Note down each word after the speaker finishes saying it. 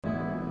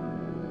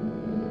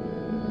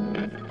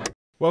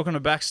Welcome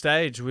to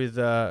Backstage with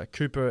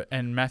Cooper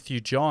and Matthew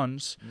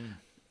Johns.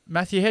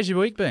 Matthew, how's your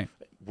week been?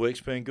 Week's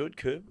been good,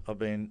 Coop. I've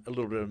been a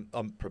little bit.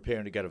 I'm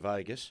preparing to go to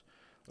Vegas.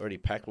 Already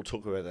packed. We'll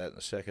talk about that in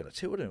a second. I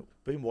tell you what,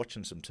 I've been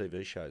watching some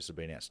TV shows that have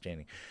been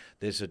outstanding.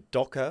 There's a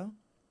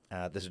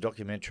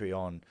documentary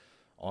on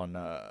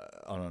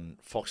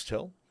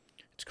Foxtel.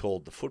 It's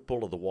called "The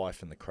Football of the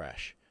Wife and the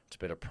Crash." It's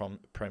about a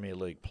Premier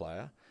League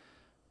player.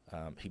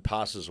 He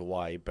passes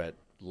away, but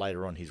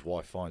later on, his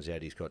wife finds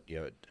out he's got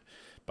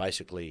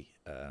basically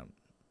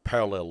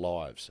parallel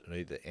lives at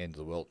either end of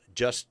the world.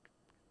 Just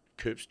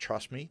Coops,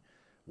 trust me,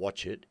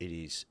 watch it.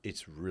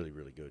 It's really,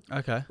 really good.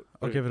 Okay,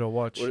 I'll give it a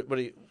watch.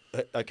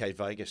 Okay,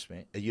 Vegas,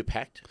 man. Are you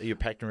packed? Are you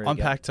packed and ready? I'm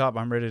packed up.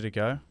 I'm ready to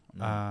go.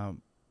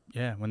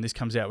 When this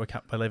comes out,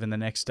 we're leaving the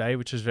next day,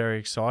 which is very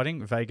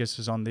exciting. Vegas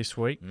is on this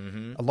week.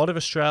 Mm-hmm. A lot of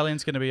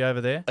Australians going to be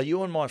over there. Are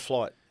you on my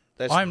flight?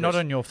 I'm not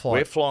on your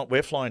flight.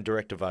 We're flying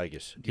direct to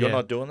Vegas. You're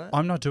not doing that?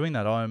 I'm not doing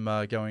that. I'm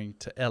going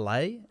to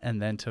LA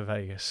and then to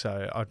Vegas.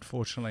 So,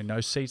 unfortunately,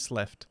 no seats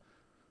left.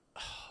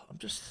 I'm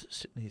just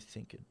sitting here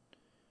thinking,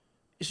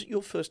 is it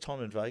your first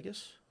time in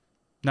Vegas?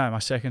 No, my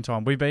second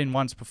time. We've been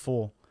once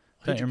before.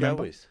 Who'd you go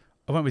with?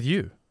 I went with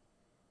you.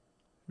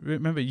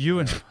 Remember you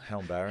and... How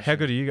embarrassing. How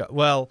good are you guys?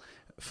 Well,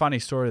 funny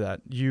story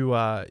that. You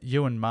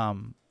and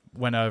Mum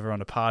went over on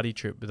a party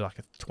trip with like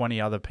 20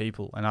 other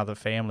people and other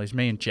families.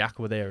 Me and Jack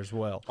were there as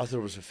well. I thought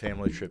it was a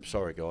family trip.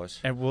 Sorry, guys.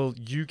 And well,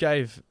 you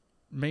gave...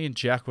 Me and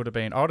Jack would have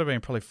been... I would have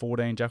been probably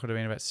 14. Jack would have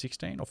been about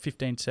 16 or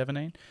 15,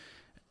 17.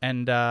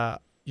 And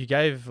you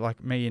gave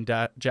like me and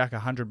Jack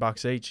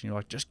 $100 each. And you're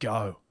like, just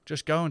go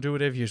and do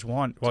whatever you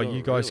want. Well,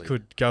 you guys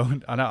could go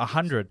and... I know,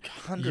 100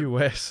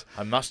 US.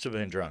 I must have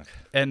been drunk.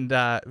 And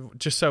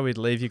just so we'd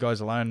leave you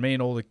guys alone, me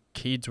and all the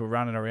kids were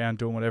running around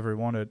doing whatever we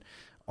wanted.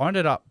 I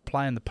ended up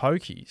playing the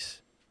pokies.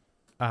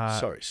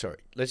 Sorry.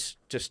 Let's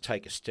just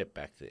take a step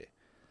back there.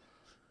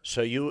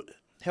 So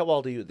how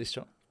old are you at this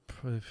time?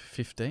 Probably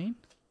 15.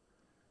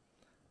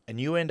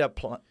 And you end up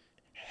playing...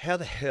 How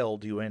the hell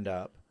do you end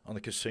up on the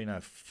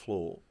casino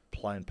floor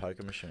playing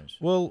poker machines?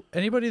 Well,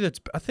 anybody that's...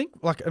 I think,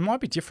 like, it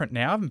might be different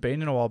now. I haven't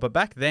been in a while. But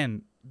back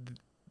then,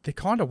 there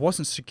kind of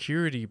wasn't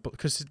security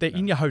because they're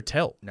in your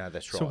hotel. No,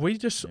 that's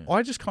right. So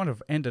I just kind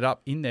of ended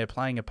up in there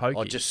playing a pokie.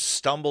 I just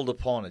stumbled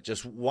upon it.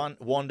 Just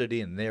wandered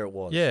in. There it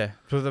was. Yeah,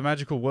 for the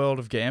magical world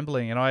of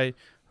gambling. And I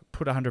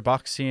put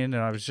 $100 in,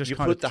 and I was just You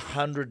put the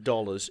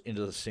 $100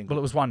 into the single. Well,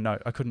 it was one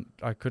note. I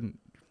couldn't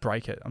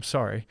break it. I'm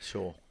sorry.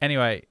 Sure.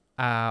 Anyway,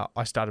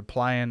 I started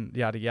playing,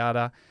 yada,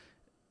 yada.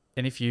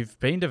 And if you've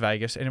been to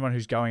Vegas, anyone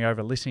who's going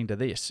over listening to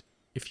this,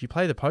 if you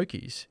play the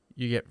pokies,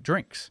 you get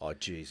drinks. Oh,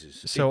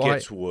 Jesus. So it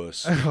gets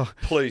worse.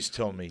 Please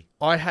tell me.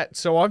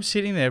 So I'm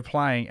sitting there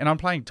playing, and I'm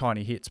playing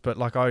tiny hits, but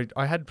like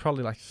I had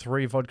probably like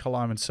 3 vodka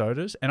lime and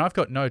sodas, and I've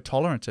got no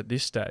tolerance at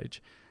this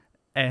stage.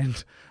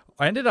 And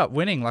I ended up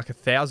winning like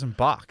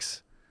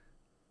 $1,000.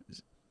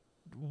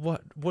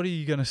 What are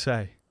you going to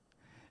say?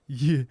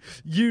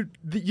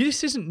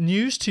 This isn't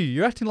news to you.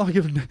 You're acting like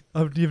you've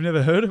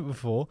never heard it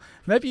before.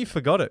 Maybe you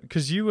forgot it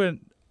because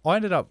I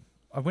ended up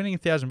winning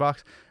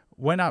 $1,000.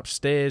 Went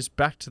upstairs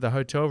back to the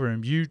hotel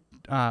room. You,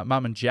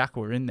 Mum and Jack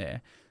were in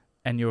there,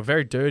 and you were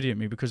very dirty at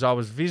me because I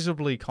was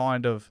visibly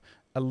kind of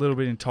a little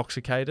bit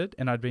intoxicated,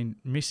 and I'd been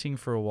missing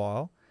for a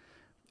while,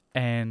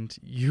 and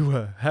you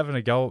were having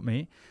a go at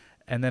me.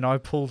 And then I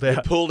pulled out...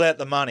 You pulled out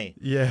the money.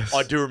 Yes.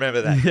 I do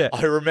remember that. Yeah.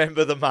 I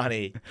remember the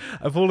money.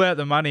 I pulled out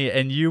the money,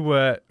 and you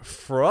were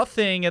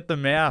frothing at the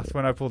mouth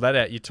when I pulled that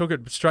out. You took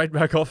it straight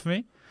back off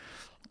me.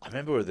 I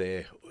remember we were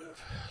there,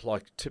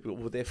 like typical,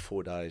 we were there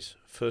 4 days.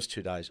 First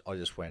 2 days, I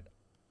just went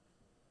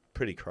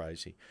pretty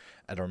crazy.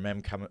 And I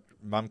remember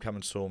Mum come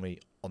and saw me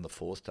on the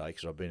 4th day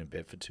because I'd been in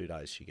bed for 2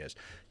 days. She goes,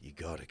 you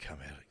got to come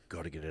out,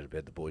 got to get out of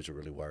bed. The boys are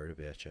really worried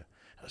about you.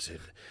 I said,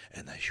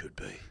 and they should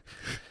be. You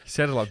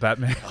sounded like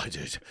Batman. I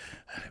did.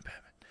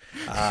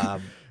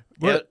 Batman.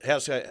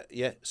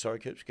 Sorry,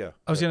 Coops, go.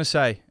 I was going to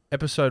say,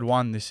 episode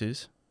 1 this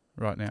is,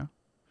 right now.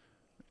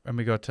 And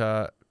we got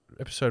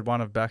episode 1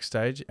 of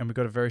Backstage, and we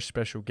got a very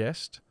special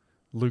guest,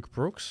 Luke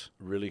Brooks.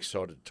 Really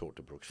excited to talk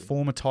to Brooks.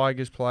 Former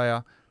Tigers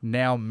player,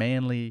 now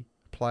Manly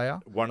player.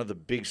 One of the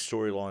big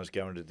storylines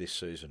going into this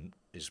season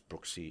is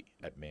Brooksy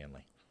at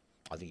Manly.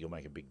 I think you'll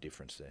make a big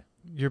difference there.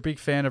 You're a big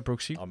fan of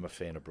Brooksy? I'm a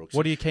fan of Brooksy.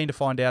 What are you keen to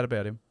find out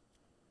about him?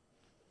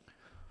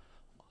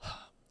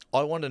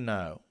 I want to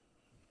know,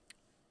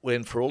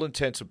 when for all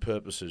intents and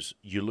purposes,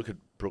 you look at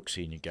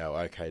Brooksy and you go,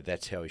 okay,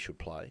 that's how he should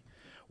play.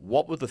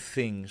 What were the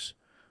things,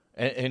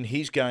 and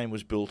his game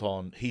was built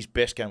on, his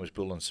best game was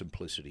built on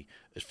simplicity,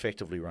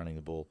 effectively running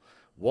the ball.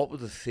 What were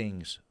the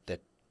things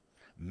that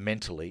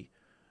mentally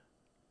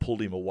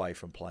pulled him away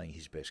from playing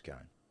his best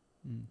game?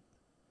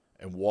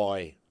 And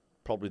why...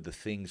 Probably the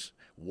things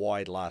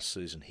why last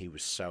season he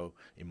was so,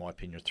 in my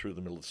opinion, through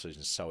the middle of the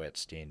season, so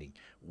outstanding.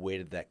 Where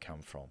did that come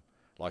from?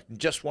 Like,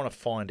 just want to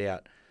find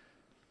out.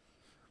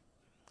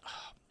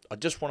 I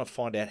just want to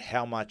find out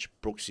how much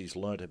Brooksy's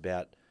learnt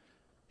about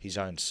his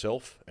own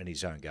self and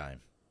his own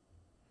game.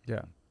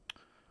 Yeah.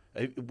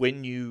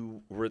 When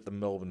you were at the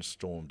Melbourne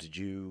Storm, did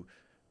you?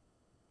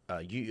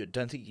 You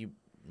don't think you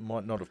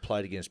might not have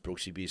played against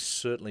Brooksy, but he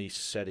certainly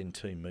sat in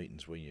team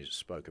meetings when you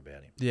spoke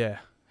about him. Yeah,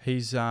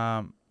 he's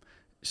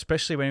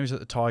especially when he was at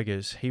the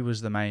Tigers, he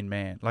was the main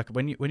man. Like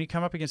when you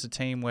come up against a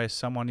team where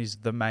someone is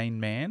the main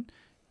man,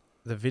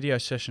 the video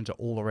sessions are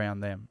all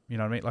around them. You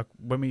know what I mean? Like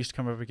when we used to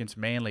come up against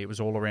Manly, it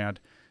was all around,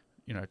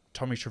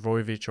 Tommy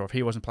Trbojevic, or if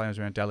he wasn't playing, it was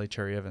around Daly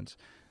Cherry Evans.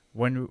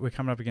 When we're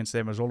coming up against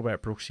them, it was all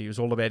about Brooksy. It was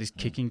all about his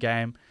kicking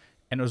game.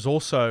 And it was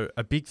also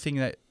a big thing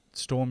that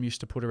Storm used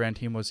to put around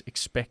him was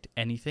expect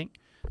anything,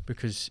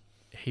 because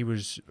he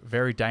was a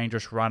very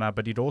dangerous runner,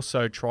 but he'd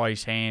also try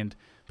his hand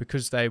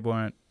because they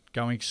weren't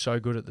going so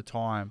good at the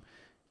time.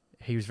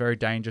 He was very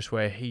dangerous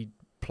where he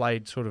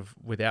played sort of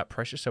without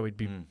pressure, so he'd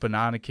be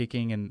banana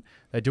kicking, and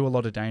they do a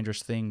lot of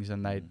dangerous things,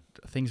 and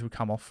things would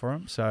come off for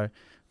him. So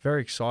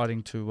very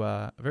exciting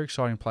very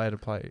exciting player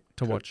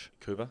to watch.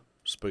 Cooper,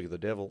 speak of the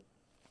devil.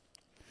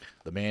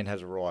 The man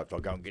has arrived. I'll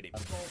go and get him.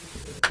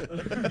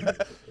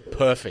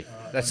 Perfect.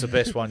 That's the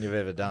best one you've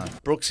ever done.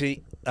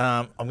 Brooksy,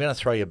 I'm going to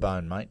throw you a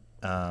bone, mate,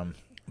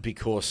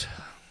 because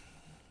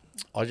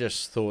I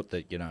just thought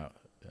that,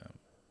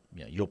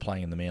 you're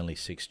playing in the Manly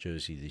 6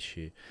 jersey this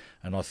year,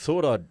 and I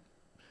thought I'd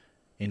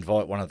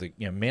invite one of the...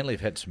 Manly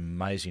have had some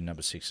amazing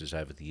number 6s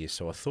over the years,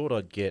 so I thought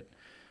I'd get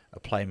a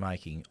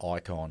playmaking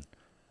icon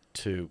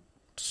to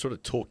sort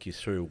of talk you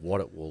through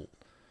what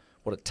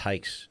it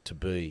takes to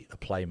be a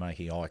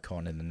playmaking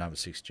icon in the number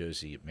 6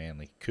 jersey at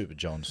Manly. Cooper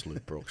Johns,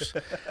 Luke Brooks.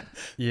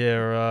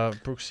 Yeah,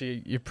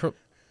 Brooksy,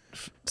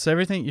 it's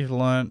everything you've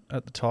learnt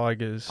at the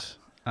Tigers.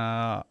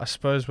 I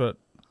suppose what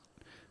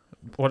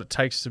it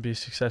takes to be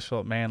successful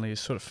at Manly is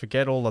sort of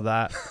forget all of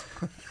that,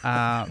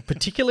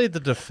 particularly the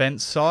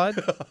defence side.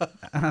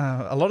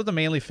 A lot of the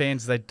Manly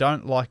fans, they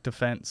don't like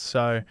defence,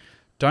 so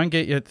don't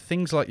get your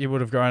things like you would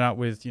have grown up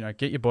with,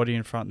 get your body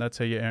in front, that's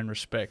how you earn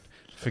respect.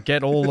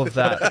 Forget all of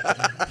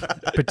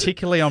that,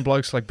 particularly on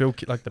blokes like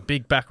like the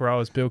big back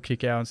rowers, Bill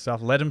Kickow and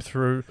stuff. Let them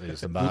through.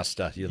 He's the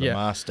master. You're the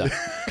master.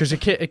 Because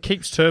it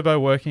keeps Turbo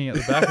working at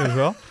the back as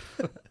well.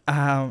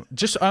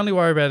 Just only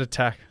worry about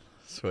attack.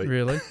 Sweet.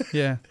 Really?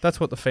 Yeah, that's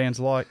what the fans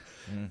like.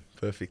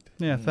 Perfect.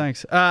 Yeah,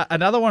 thanks.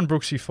 Another one,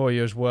 Brooksy, for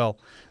you as well.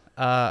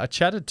 I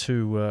chatted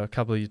to a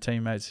couple of your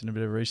teammates in a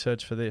bit of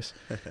research for this,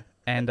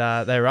 and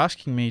they were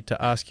asking me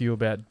to ask you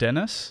about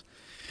Dennis,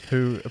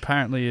 who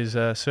apparently is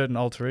a certain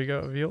alter ego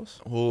of yours.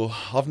 Well,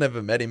 I've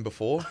never met him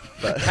before,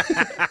 but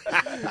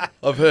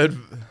I've heard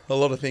a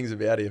lot of things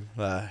about him.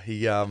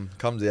 He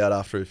comes out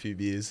after a few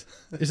beers.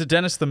 Is it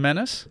Dennis the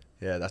Menace?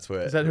 Yeah, that's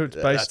where. Is that who it's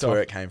based That's off?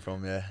 where it came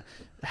from. Yeah.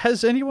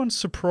 Has anyone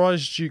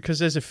surprised you? Because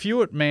there's a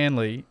few at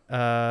Manly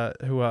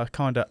who are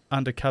kind of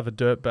undercover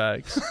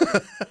dirtbags.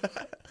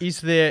 Is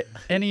there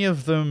any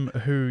of them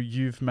who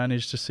you've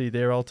managed to see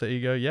their alter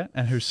ego yet,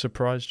 and who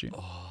surprised you?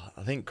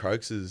 I think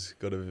Croaks has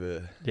got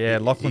a...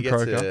 Lachlan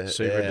Croker.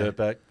 Secret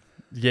dirtbag.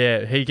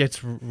 Yeah, he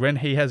gets... When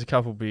he has a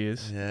couple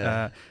beers.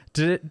 Yeah.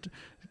 I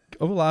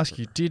will ask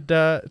you, did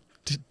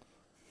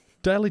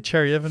Daly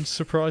Cherry Evans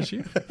surprise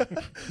you?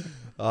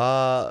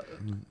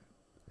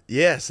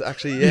 Yes,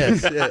 actually,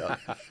 yes.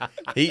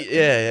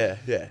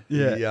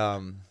 Yeah.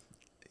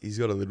 He's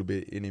got a little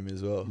bit in him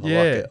as well.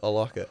 I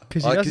like it.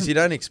 Because you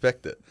don't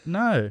expect it.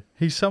 No,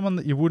 he's someone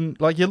that you wouldn't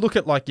like. You look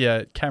at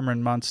your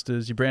Cameron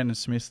Munsters, your Brandon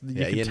Smith.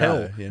 You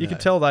can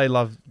tell they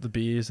love the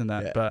beers and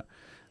that. Yeah.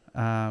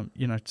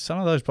 But some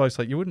of those blokes,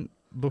 you wouldn't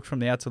look from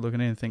the outside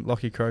looking in and think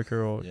Lockie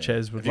Croker or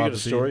Ches would love. Have you got a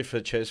story for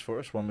Ches for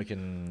us? One we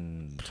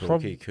can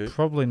talk here, Coop?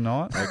 Probably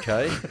not.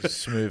 Okay,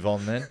 let's move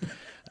on then.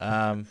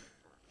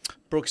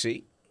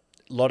 Brooksy,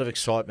 a lot of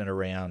excitement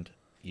around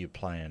you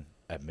playing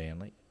at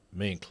Manly,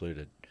 me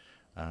included.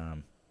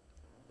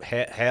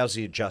 How's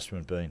the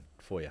adjustment been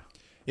for you?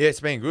 Yeah,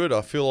 it's been good.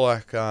 I feel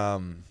like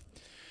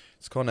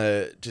it's kind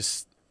of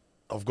just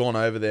I've gone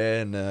over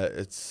there and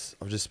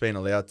I've just been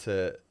allowed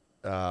to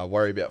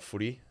worry about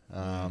footy.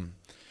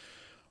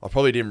 I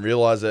probably didn't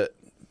realise it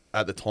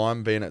at the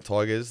time being at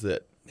Tigers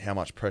that how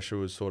much pressure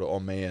was sort of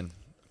on me, and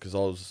because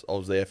I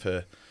was there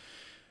for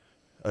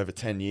over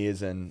 10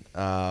 years and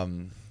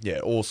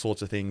all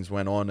sorts of things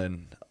went on,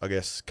 and I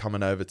guess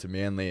coming over to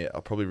Manly, I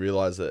probably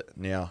realised that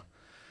now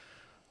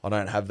I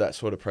don't have that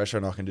sort of pressure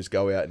and I can just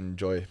go out and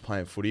enjoy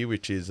playing footy,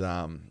 which is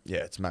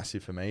it's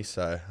massive for me.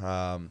 So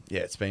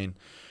it's been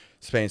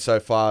so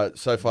far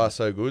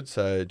so good.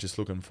 So just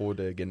looking forward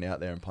to getting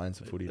out there and playing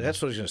some footy.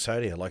 That's what I was going to say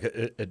to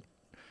you. It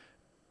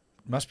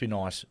must be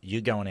nice you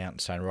going out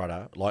and saying,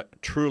 righto,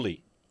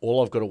 truly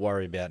all I've got to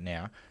worry about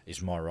now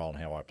is my role and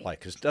how I play.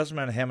 Because it doesn't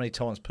matter how many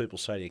times people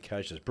say to your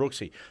coaches,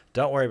 Brooksy,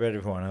 don't worry about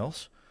everyone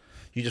else.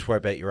 You just worry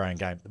about your own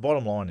game. The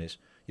bottom line is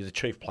you're the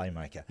chief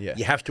playmaker. Yeah.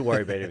 You have to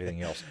worry about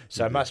everything else.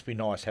 So it must be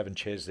nice having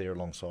Ches there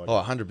alongside you.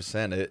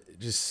 100%. It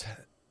just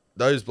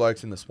those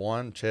blokes in the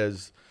spine,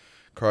 Ches,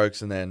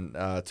 Croaks, and then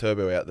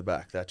Turbo out the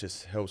back, that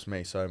just helps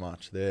me so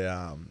much.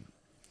 Their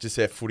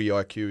footy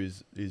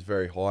IQ is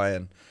very high,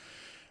 and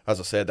as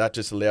I said, that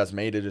just allows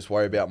me to just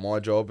worry about my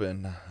job,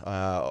 and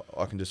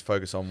I can just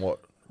focus on what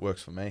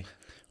works for me.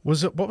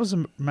 What was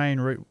the main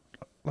route?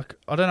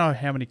 I don't know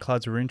how many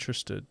clubs were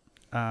interested,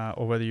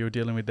 or whether you were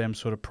dealing with them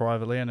sort of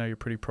privately. I know you're a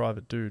pretty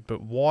private dude,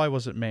 but why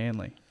was it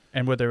Manly?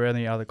 And were there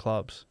any other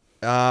clubs?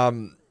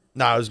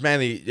 No, it was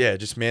Manly. Yeah,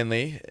 just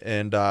Manly,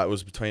 and it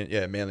was between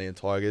Manly and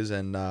Tigers,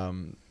 and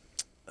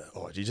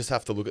you just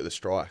have to look at the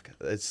strike.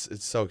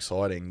 It's so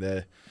exciting.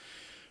 They're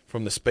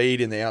from the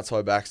speed in the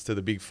outside backs to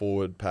the big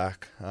forward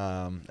pack,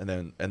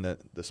 and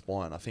the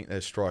spine. I think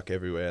there's strike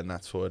everywhere, and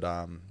that's what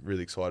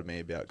really excited me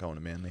about going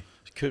to Manly.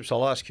 Coops,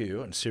 I'll ask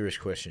you a serious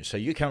question. So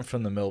you come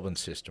from the Melbourne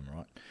system,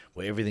 right,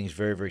 where everything's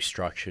very, very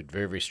structured,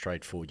 very, very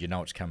straightforward. You know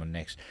what's coming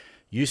next.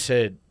 You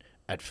said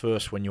at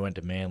first when you went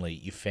to Manly,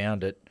 you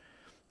found it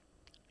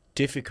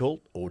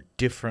difficult or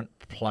different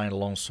playing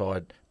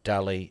alongside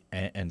Daly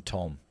and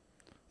Tom.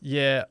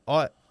 Yeah,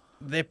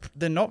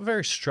 they're not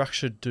very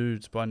structured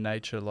dudes by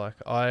nature. Like,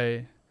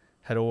 I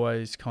had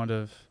always kind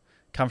of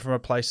come from a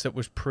place that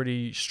was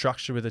pretty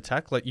structured with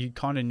attack. Like, you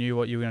kind of knew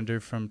what you were going to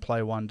do from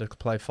play 1 to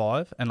play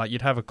 5, and like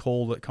you'd have a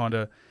call that kind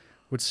of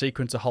would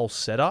sequence a whole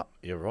setup.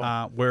 You're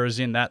right. Whereas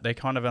in that, they're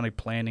kind of only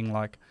planning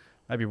like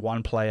maybe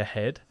one play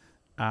ahead,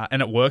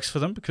 and it works for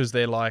them because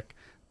they're like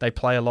they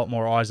play a lot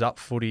more eyes up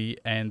footy,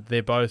 and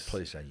they're both.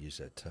 Please don't use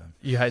that term.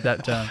 You hate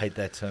that term. I hate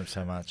that term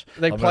so much.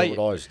 They play with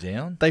eyes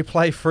down. They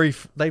play free.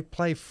 They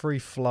play free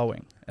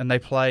flowing, and they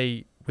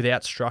play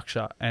without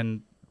structure.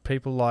 And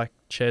people like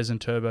Ches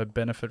and Turbo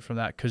benefit from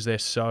that because they're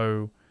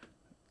so,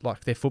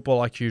 like, their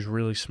football IQ is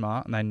really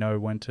smart, and they know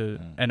when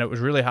to. And it was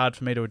really hard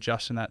for me to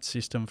adjust in that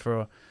system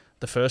for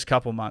the first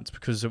couple of months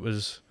because it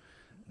was,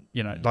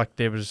 like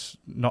there was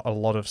not a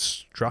lot of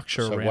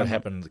structure around. So what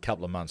happened a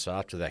couple of months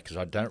after that? Because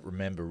I don't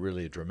remember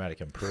really a dramatic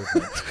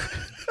improvement.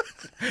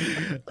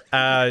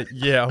 Well,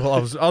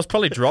 I was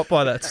probably dropped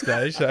by that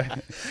stage. So.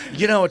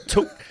 It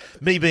took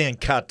me being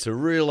cut to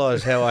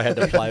realise how I had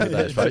to play with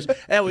those boys.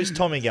 How is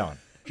Tommy going?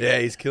 Yeah,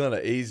 he's killing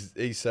it.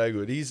 He's so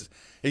good.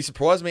 He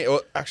surprised me.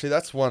 Well, actually,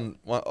 that's one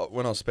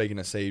when I was speaking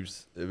to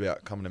Siebes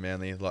about coming to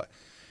Manly. Like,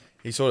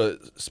 he sort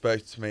of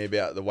spoke to me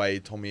about the way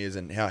Tommy is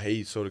and how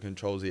he sort of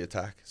controls the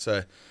attack.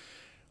 So,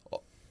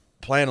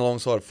 playing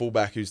alongside a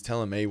fullback who's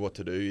telling me what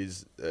to do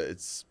is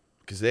it's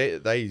because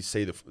they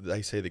see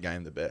the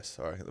game the best.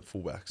 I reckon the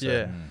fullback. So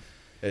yeah.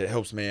 It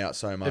helps me out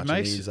so much. It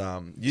makes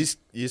you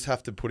just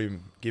have to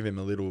give him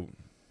a little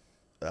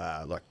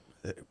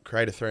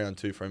create a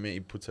 3-on-2 for him. He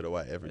puts it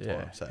away every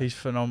time. So. He's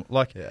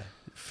phenomenal.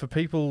 For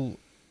people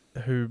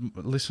who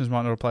listeners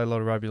might not have played a lot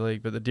of rugby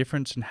league, but the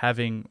difference in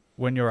having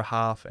when you're a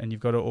half and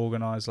you've got to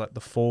organise like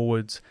the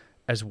forwards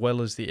as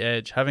well as the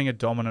edge, having a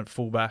dominant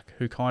fullback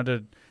who kind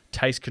of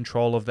takes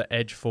control of the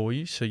edge for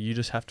you, so you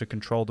just have to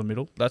control the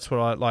middle. That's what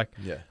I like.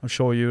 Yeah. I'm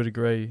sure you would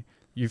agree.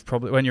 You've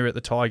probably, when you're at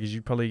the Tigers,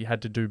 you probably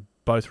had to do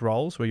both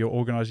roles where you're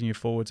organising your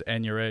forwards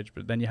and your edge,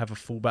 but then you have a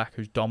fullback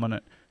who's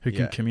dominant, who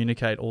can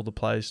communicate all the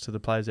plays to the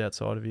players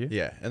outside of you.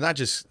 Yeah, and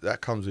that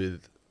comes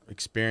with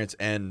experience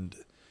and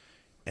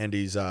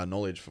his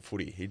knowledge for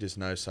footy. He just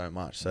knows so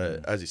much.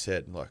 So as he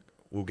said, like,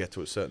 we'll get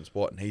to a certain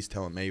spot, and he's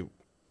telling me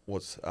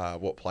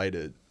what play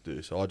to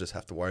do. So I just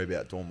have to worry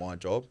about doing my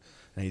job,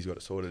 and he's got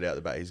it sorted out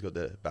the back. He's got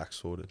the back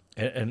sorted.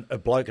 And a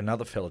bloke,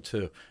 another fella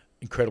too,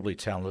 incredibly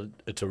talented.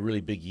 It's a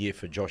really big year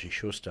for Joshy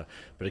Schuster,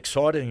 but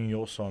exciting on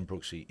your side,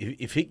 Brooksy.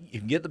 If he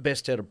can get the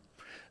best out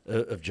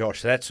of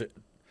Josh, that's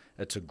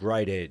a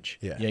great edge.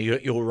 Yeah.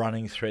 You're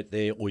running threat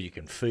there, or you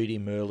can feed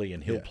him early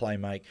and he'll play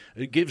make.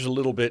 It gives a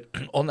little bit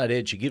on that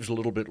edge. It gives a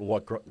little bit of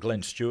what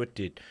Glenn Stewart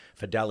did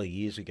for Daly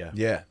years ago.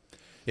 Yeah,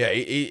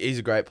 he's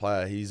a great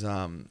player. He's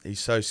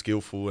so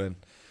skillful, and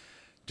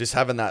just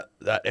having that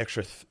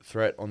extra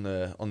threat on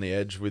the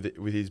edge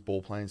with his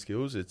ball playing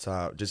skills, it's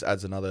just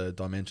adds another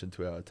dimension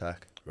to our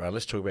attack. Right,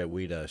 let's talk about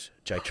weirdos.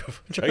 Jake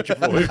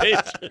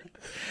Travojevic.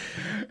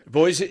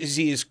 Boys, is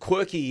he as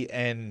quirky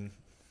and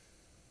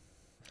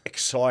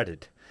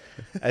excited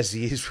as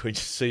he is when you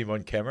see him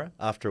on camera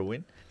after a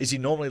win? Is he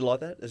normally like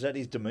that? Is that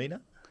his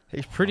demeanour?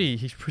 He's pretty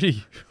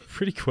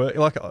quirky.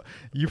 Like,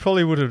 you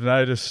probably would have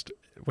noticed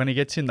when he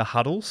gets in the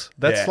huddles.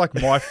 That's like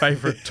my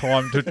favourite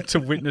time to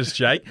witness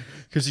Jake,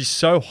 because he's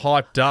so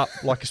hyped up.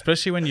 Like,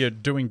 especially when you're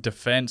doing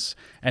defence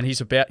and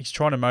he's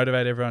trying to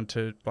motivate everyone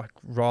to like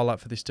rile up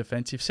for this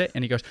defensive set.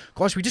 And he goes,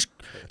 guys,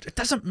 it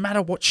doesn't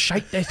matter what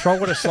shape they throw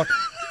at us. Like,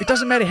 it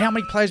doesn't matter how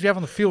many players we have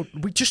on the field.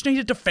 We just need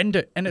to defend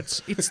it. And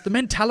it's the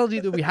mentality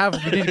that we have.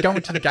 We need to go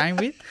into the game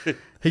with.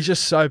 He's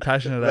just so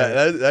passionate.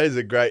 That is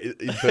a great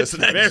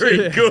impersonation.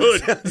 Very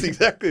good. That's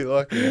exactly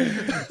like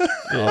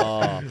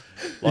it.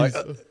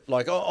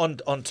 Like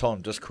on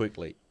Tom, just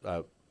quickly,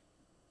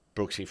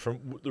 Brooksy,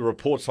 from the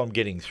reports I'm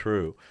getting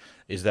through,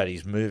 is that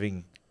he's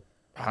moving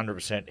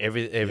 100%.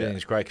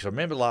 Everything's great. Because I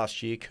remember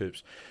last year,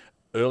 Coops,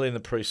 early in the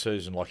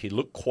preseason, like, he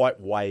looked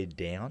quite weighed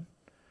down.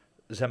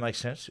 Does that make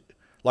sense?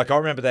 Like, I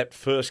remember that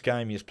first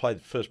game he played,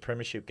 the first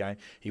premiership game,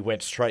 he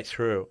went straight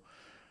through,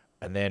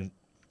 and then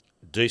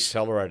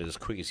decelerated as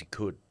quick as he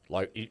could.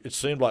 Like, it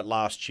seemed like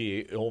last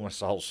year, almost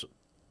the whole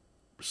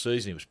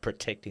season, he was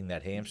protecting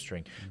that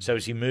hamstring. So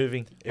is he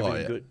moving?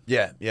 Everything good?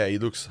 Yeah, he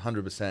looks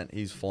 100%.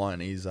 He's flying.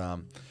 He's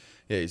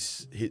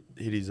he's hit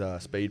his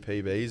speed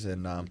PBs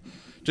and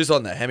just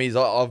on the Hemis.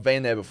 I've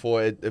been there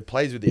before. It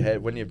plays with your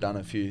head when you've done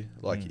a few.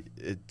 Like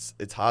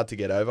it's hard to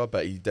get over,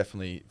 but you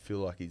definitely feel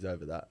like he's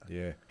over that.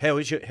 Yeah.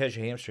 How's your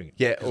hamstring?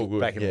 Yeah, all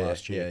good. Back in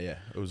last year. Yeah,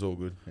 it was all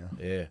good.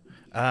 Yeah.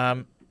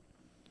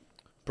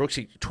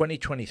 Brooksy,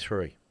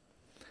 2023,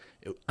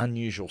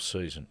 unusual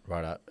season,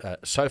 right?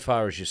 So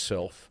far as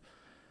yourself,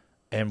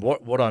 and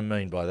what I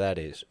mean by that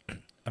is,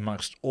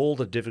 amongst all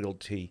the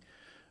difficulty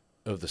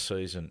of the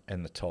season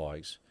and the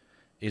Tigers,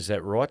 is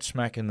that right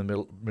smack in the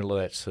middle of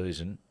that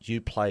season, you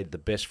played the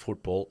best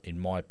football, in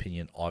my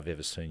opinion, I've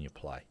ever seen you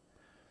play.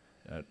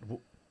 I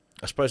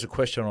suppose the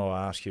question I'll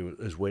ask you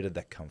is, where did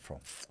that come from?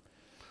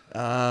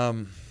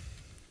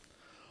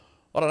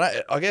 I don't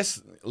know. I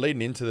guess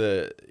leading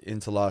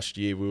into last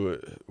year, we were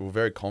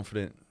very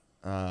confident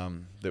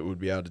that we'd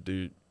be able to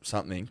do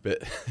something,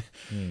 but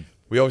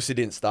we obviously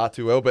didn't start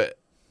too well. But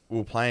we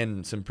were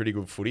playing some pretty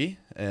good footy,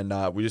 and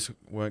we just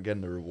weren't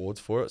getting the rewards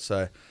for it.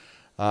 So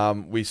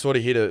we sort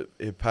of hit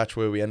a patch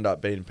where we ended up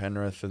beating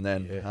Penrith, and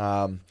then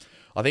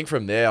I think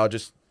from there, I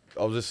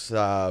was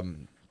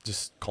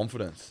just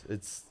confidence.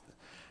 It's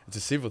a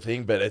simple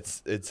thing, but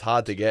it's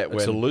hard to get.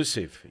 It's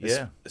elusive,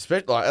 yeah.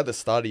 Especially like at the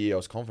start of the year, I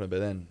was confident,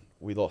 but then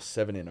we lost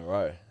 7 in a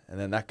row, and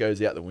then that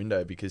goes out the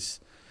window because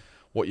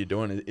what you're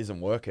doing isn't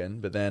working.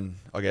 But then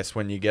I guess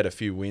when you get a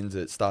few wins,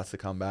 it starts to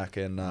come back,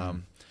 and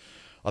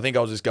I think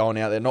I was just going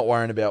out there, not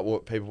worrying about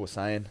what people were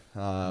saying,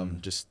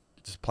 just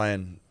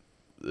playing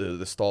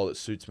the style that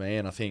suits me.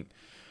 And I think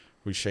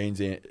with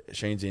Sheensy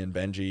and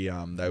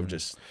Benji, they were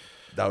just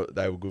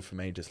they were good for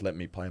me. Just let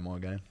me play my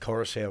game.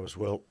 Coruscant as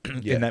well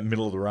in that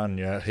middle of the run.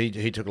 You know,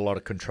 he took a lot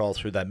of control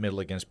through that middle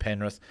against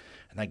Penrith,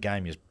 and that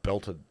game is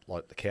belted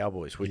like the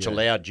Cowboys, which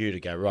allowed you to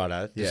go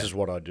right. This is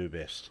what I do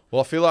best.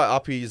 Well, I feel like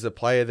Uppy is a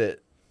player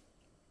that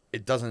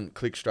it doesn't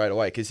click straight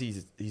away because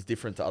he's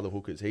different to other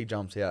hookers. He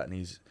jumps out and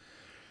he's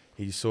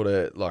sort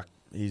of like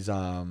he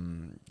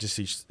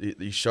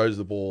shows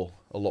the ball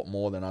a lot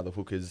more than other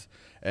hookers.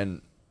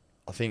 And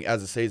I think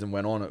as the season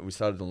went on, we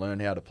started to learn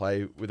how to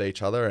play with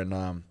each other.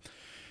 And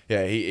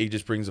he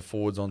just brings the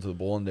forwards onto the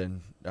ball and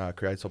then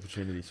creates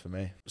opportunities for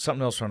me.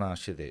 Something else I want to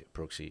ask you there,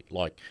 Brooksy,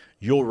 like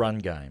your run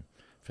game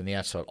from the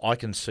outside, I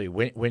can see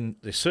when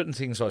there's certain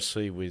things I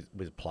see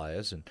with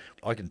players, and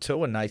I can tell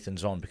when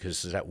Nathan's on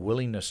because there's that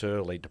willingness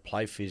early to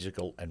play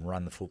physical and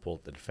run the football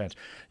at the defence.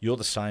 You're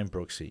the same,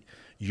 Brooksy.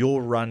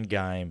 Your run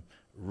game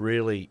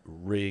really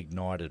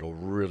reignited or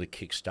really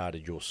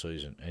kick-started your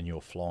season and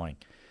your flying.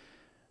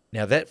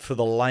 Now, that for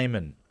the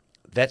layman,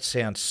 that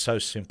sounds so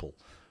simple.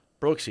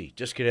 Brooksy,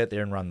 just get out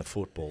there and run the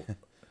football.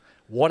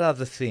 What are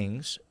the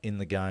things in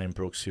the game,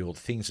 Brooksy, or the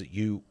things that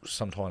you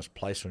sometimes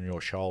place on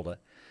your shoulders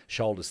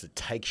that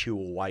takes you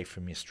away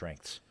from your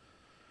strengths?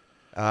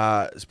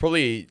 It's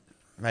probably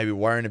maybe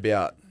worrying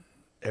about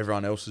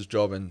everyone else's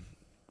job and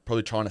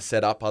probably trying to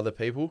set up other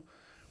people.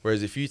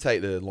 Whereas if you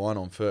take the line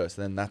on first,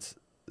 then that's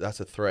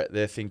a threat.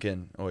 They're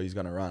thinking, oh, he's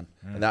going to run.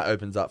 And that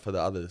opens up for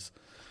the others.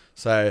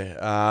 So,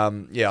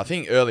 I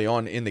think early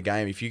on in the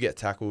game, if you get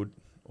tackled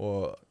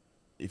or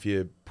if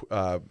you're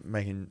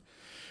making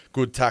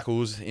good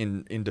tackles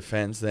in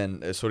defence, then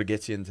it sort of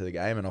gets you into the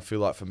game. And I feel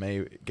like for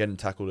me, getting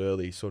tackled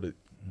early sort of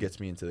gets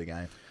me into the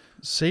game.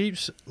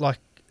 Seems like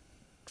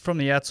from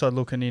the outside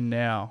looking in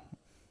now,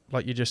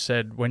 like you just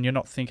said, when you're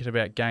not thinking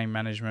about game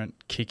management,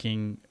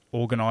 kicking,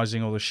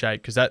 organising all the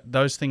shape, because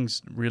those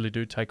things really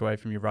do take away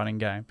from your running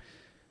game.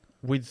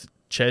 With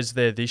Ches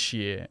there this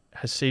year,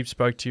 has Steve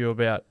spoke to you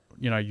about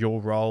your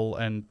role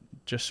and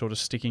just sort of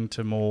sticking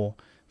to more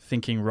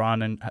thinking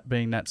run and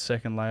being that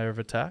second layer of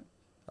attack?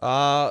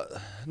 Not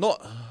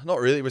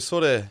really.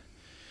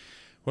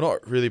 We're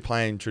not really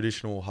playing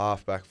traditional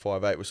halfback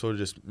 5'8". We're sort of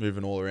just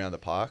moving all around the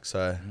park.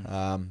 So,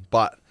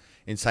 but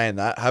in saying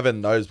that,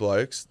 having those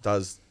blokes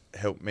does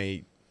help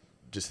me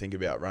just think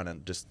about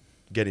running, just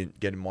getting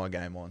my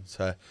game on.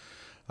 So,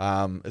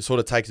 it sort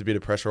of takes a bit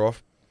of pressure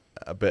off,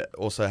 but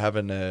also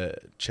having a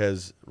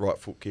Ches right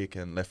foot kick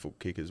and left foot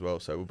kick as well.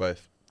 So we'll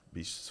both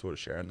be sort of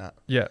sharing that.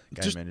 Yeah,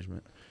 game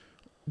management.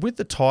 With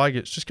the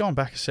Tigers, just going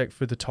back a sec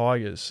for the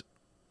Tigers,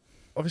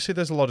 obviously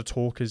there's a lot of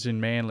talkers in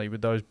Manly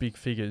with those big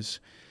figures.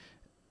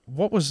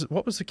 What was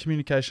the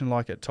communication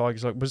like at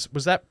Tigers? Like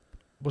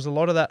was a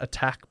lot of that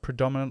attack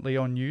predominantly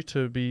on you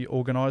to be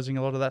organising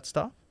a lot of that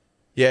stuff?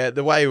 Yeah,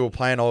 the way we were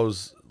playing, I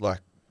was like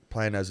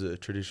playing as a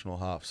traditional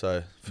half.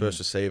 So first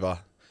receiver,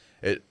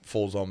 it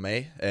falls on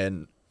me,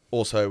 and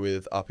also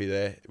with Uppy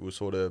there, we were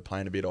sort of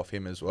playing a bit off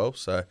him as well.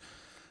 So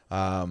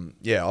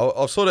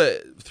I've sort of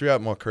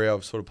throughout my career,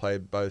 I've sort of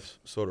played both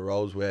sort of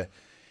roles where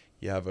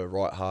you have a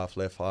right half,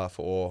 left half,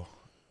 or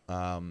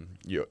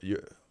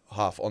you're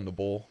half on the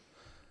ball.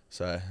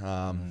 So,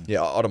 I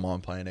don't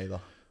mind playing either.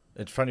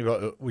 It's funny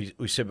what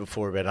we said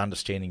before about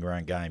understanding your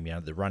own game.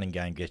 The running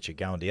game gets you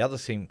going. The other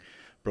thing,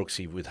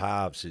 Brooksy, with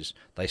halves is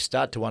they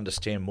start to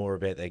understand more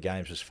about their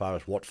games as far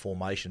as what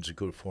formations are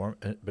good for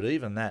them. But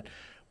even that,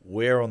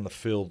 where on the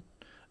field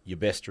you're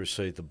best to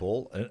receive the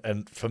ball.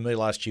 And for me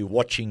last year,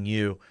 watching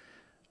you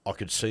I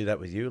could see that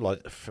with you.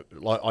 Like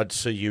I'd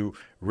see you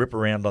rip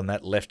around on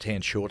that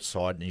left-hand short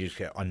side, and you just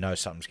go, I know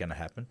something's going to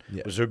happen.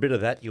 Yeah. Was there a bit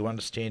of that? You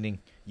understanding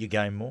your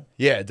game more?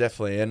 Yeah,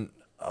 definitely. And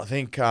I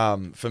think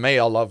for me,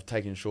 I love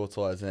taking short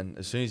sides. And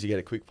as soon as you get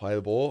a quick play of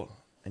the ball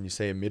and you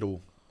see a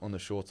middle on the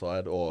short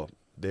side, or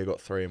they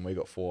got 3 and we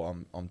got 4,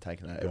 I'm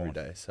taking that every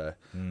day. So,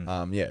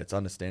 yeah, it's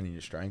understanding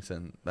your strengths,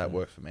 and that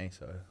worked for me.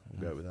 So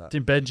we'll go with that.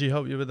 Did Benji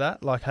help you with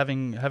that? Like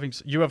having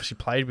you obviously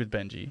played with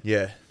Benji.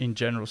 Yeah. In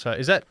general, so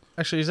is that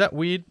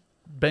weird?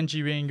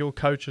 Benji being your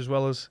coach as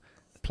well as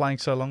playing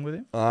so long with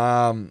him.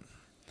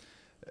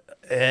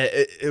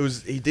 It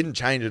was. He didn't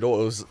change at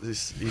all.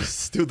 He's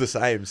still the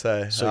same.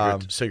 So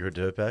Secret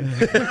dirtbag.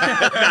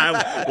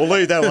 No, we'll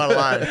leave that one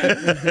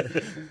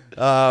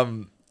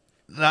alone.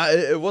 No,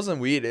 it wasn't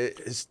weird.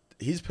 It's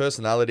his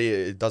personality.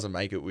 It doesn't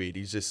make it weird.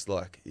 He's just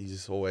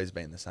always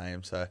been the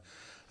same. So,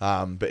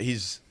 but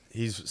he's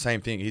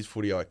same thing. He's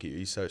footy IQ.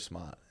 He's so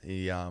smart.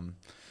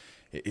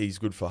 He's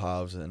good for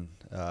halves and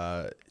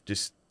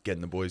just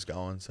getting the boys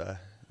going. So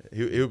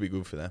he'll be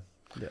good for them.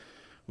 Yeah,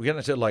 we're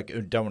going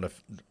to don't want to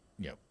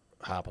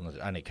harp on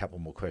only a couple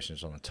more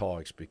questions on the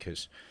Tigers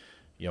because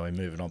we're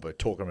moving on, but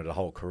talking about the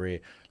whole career.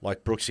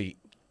 Like Brooksy,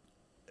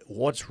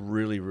 what's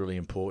really, really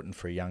important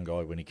for a young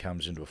guy when he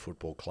comes into a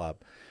football club,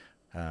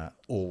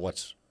 or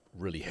what's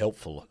really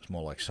helpful, it's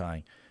more like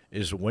saying,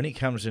 is when he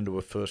comes into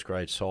a first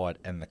grade side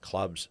and the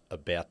club's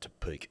about to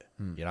peak,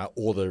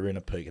 or they're in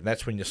a peak. And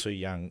that's when you see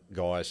young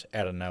guys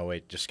out of nowhere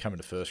just come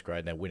into first grade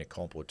and they win a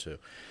comp or two.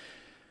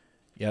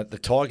 The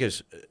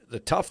Tigers, the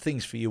tough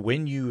things for you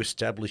when you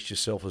establish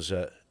yourself as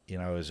a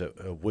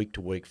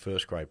week-to-week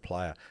first grade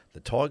player, the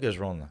Tigers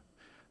are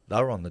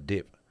on the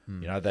dip.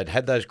 They'd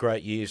had those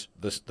great years.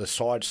 The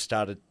side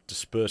started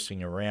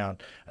dispersing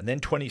around. And then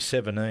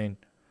 2017,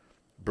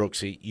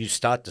 Brooksy, you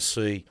start to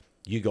see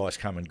you guys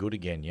coming good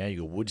again.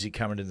 You got Woodsy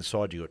coming in the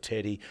side, you got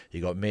Teddy,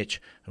 you got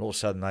Mitch, and all of a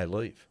sudden they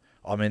leave.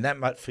 I mean,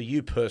 for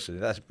you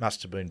personally, that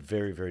must have been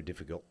very, very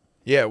difficult.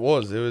 Yeah, it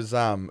was. It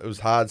was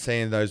hard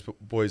seeing those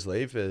boys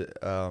leave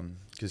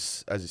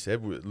because, as you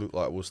said, it looked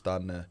like we were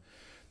starting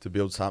to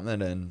build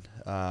something. And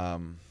I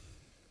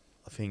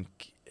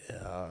think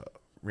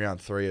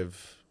round 3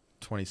 of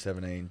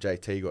 2017,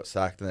 JT got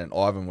sacked, and then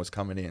Ivan was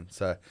coming in.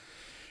 So,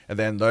 and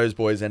then those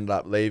boys ended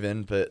up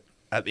leaving. But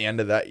at the end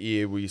of that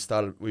year, we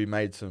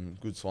made some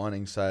good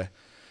signings. So,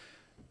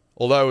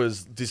 although it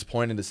was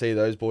disappointing to see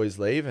those boys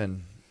leave,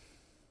 and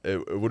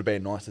it would have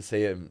been nice to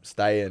see them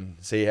stay and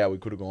see how we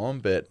could have gone,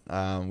 but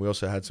we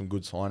also had some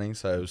good signings,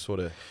 so it was sort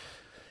of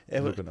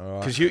looking all right.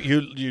 Because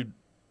you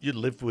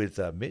lived with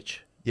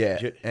Mitch.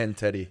 Yeah, and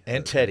Teddy.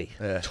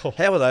 Yeah.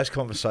 How were those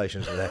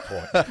conversations at that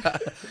point?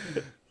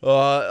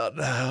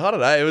 I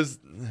don't know. It was.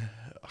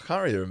 I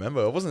can't really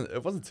remember. It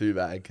wasn't too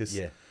bad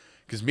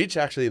because Mitch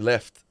actually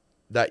left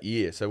that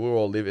year, so we were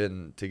all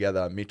living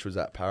together. Mitch was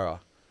at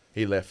Para.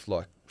 He left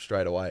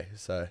straight away,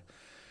 so it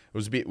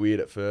was a bit weird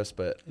at first.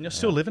 But and you're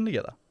still living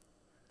together.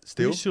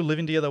 Still? Were you still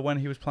living together when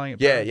he was playing at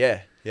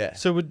Para? Yeah.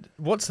 So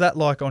what's that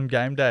like on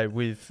game day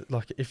with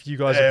if you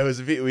guys? Yeah, it was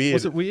a bit weird.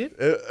 Was it weird?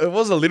 It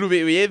was a little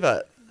bit weird,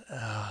 but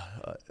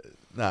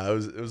no,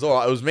 it was all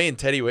right. It was me and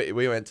Teddy.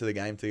 We went to the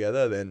game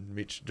together. Then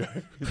Mitch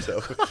drove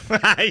himself.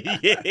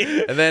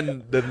 And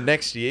then the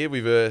next year we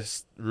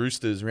versed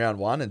Roosters round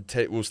 1, and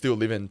we were still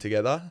living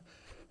together.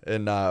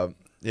 And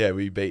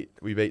we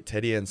beat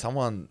Teddy, and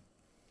someone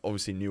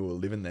obviously knew we were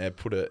living there.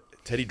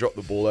 Teddy dropped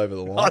the ball over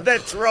the line. Oh,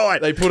 that's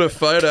right. They put a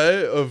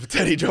photo of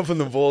Teddy dropping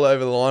the ball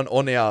over the line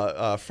on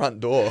our front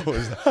door.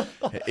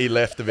 He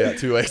left about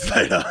 2 weeks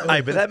later.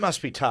 Hey, but that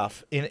must be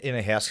tough in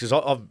a house,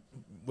 because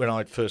when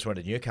I first went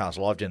to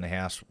Newcastle, I lived in the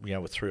house,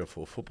 with 3 or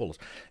 4 footballers.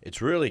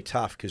 It's really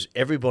tough because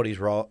everybody's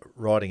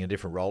riding a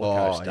different roller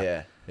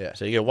coaster. Yeah.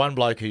 So you get one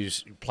bloke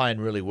who's playing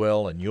really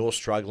well, and you're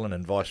struggling,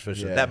 and vice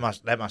versa. Yeah.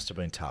 That must have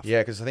been tough. Yeah,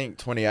 because I think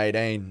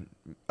 2018,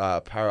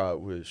 Para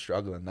was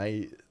struggling.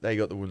 They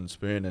got the wooden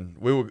spoon, and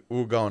we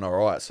were going all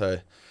right. So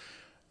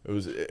it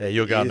was. Yeah,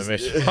 you're going to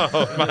miss.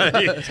 Oh,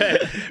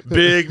 mate.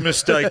 Big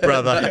mistake,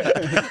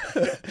 brother.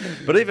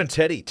 But even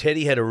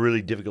Teddy had a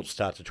really difficult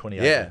start to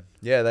 2018.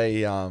 Yeah.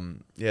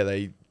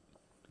 They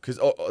because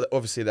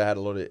obviously they had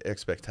a lot of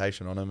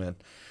expectation on them, and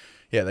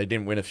they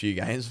didn't win a few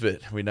games,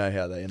 but we know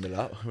how they ended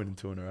up winning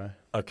 2 in a row.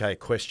 Okay,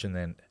 question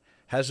then: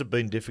 has it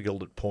been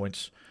difficult at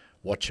points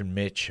watching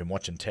Mitch and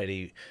watching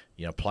Teddy,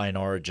 playing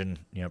Origin,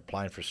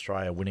 playing for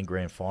Australia, winning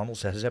grand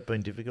finals? Has that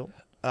been difficult?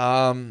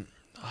 I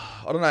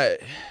don't know.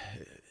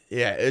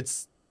 Yeah,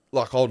 it's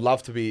like I'd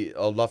love to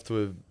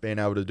have been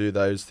able to do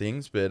those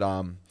things, but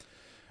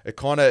it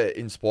kind of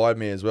inspired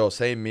me as well.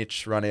 Seeing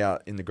Mitch run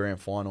out in the grand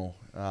final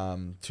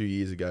 2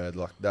 years ago,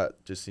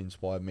 that just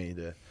inspired me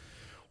to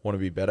want to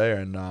be better,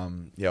 and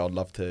I'd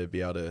love to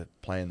be able to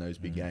play in those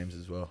big games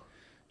as well.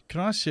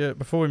 Can I ask you,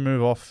 before we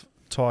move off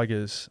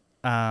Tigers,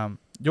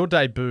 your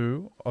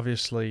debut,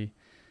 obviously,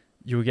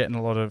 you were getting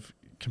a lot of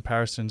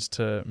comparisons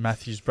to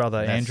Matthew's brother,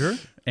 Andrew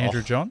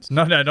Johns.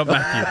 No, not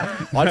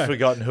Matthew. I'd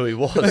forgotten who he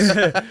was.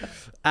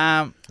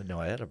 No,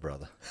 I had a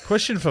brother.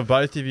 Question for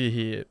both of you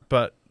here,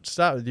 but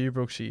start with you,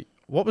 Brooksy.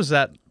 What was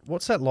that?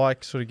 What's that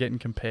like, sort of getting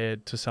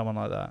compared to someone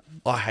like that?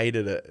 I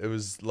hated it. It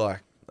was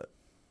like,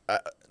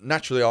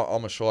 naturally,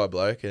 I'm a shy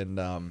bloke, and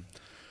I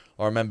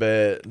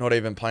remember not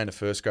even playing a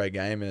first grade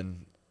game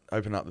and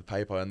opening up the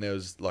paper, and there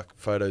was like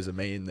photos of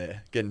me in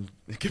there getting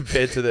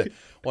compared to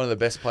one of the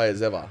best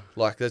players ever.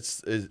 Like I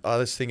just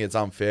think it's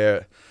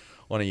unfair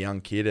on a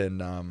young kid,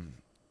 and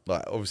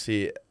like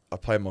obviously I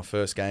played my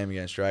first game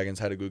against Dragons,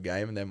 had a good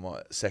game, and then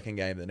my second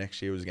game the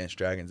next year was against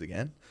Dragons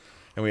again,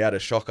 and we had a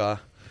shocker.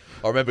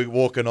 I remember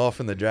walking off,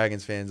 and the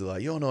Dragons fans were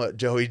like, "You're not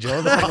Joey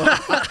Johns."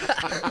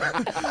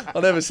 I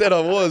never said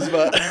I was,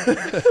 but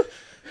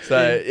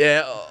so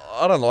yeah,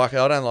 I don't like it.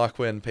 I don't like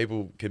when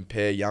people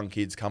compare young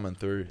kids coming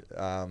through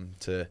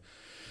to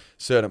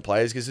certain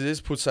players, because it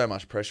just puts so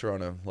much pressure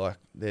on them. Like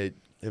they've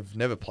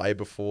never played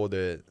before.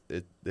 They're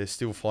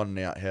still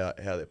finding out how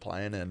they're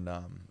playing, and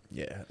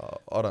yeah,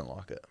 I don't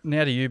like it.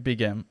 Now to you,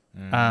 Big M.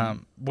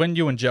 When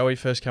you and Joey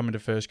first come into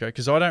first grade,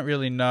 because I don't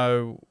really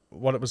know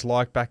what it was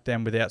like back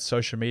then without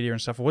social media and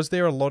stuff. Was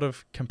there a lot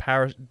of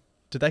comparison?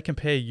 Did they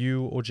compare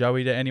you or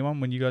Joey to anyone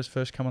when you guys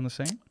first come on the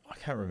scene? I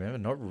can't remember.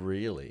 Not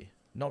really.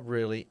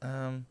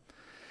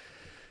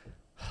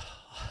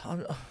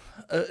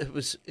 It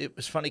was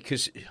funny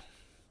because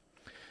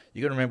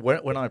you got to remember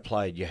when I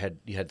played, you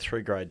had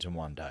 3 grades in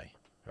one day,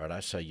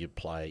 right? So you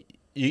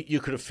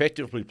could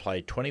effectively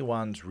play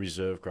 21s,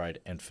 reserve grade,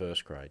 and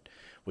first grade,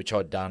 which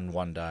I'd done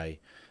one day.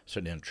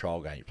 Certainly in a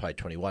trial game, you play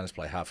 21s,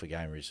 play half a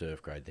game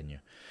reserve grade, then you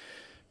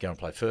go and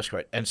play first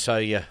grade. And so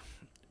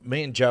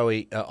me and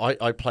Joey,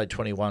 I played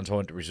 21s. I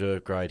went to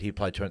reserve grade. He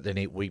played 20.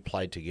 Then we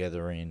played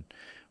together in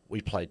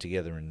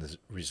the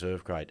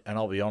reserve grade. And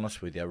I'll be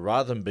honest with you,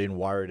 rather than being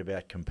worried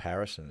about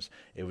comparisons,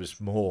 it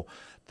was more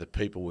that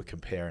people were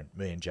comparing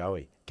me and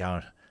Joey,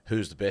 going,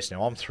 who's the best?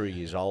 Now, I'm 3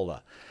 years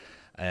older.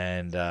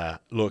 And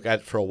look,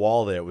 for a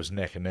while there, it was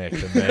neck and neck.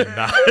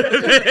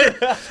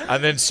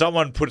 And then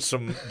someone put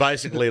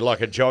basically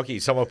like a jockey,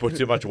 someone put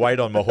too much weight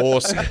on my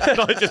horse. And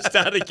I just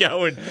started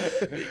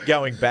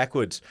going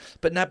backwards.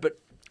 But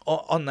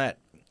on that,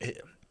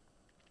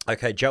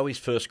 okay, Joey's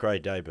first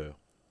grade debut.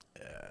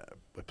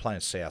 We're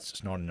playing Souths.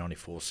 It's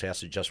 1994.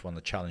 Souths had just won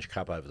the Challenge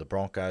Cup over the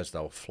Broncos. They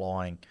were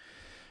flying.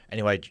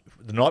 Anyway,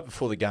 the night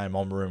before the game,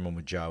 I'm rooming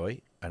with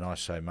Joey, and I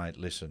say, mate,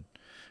 listen.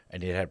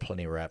 And he had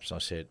plenty of raps. And I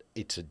said,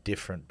 it's a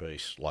different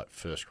beast, like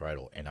first grade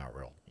or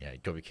NRL.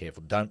 You've got to be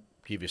careful. Don't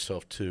give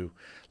yourself too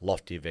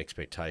lofty of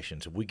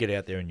expectations. If we get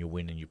out there and you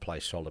win and you play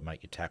solid,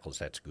 make your tackles,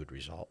 that's a good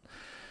result.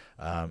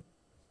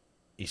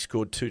 He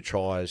scored 2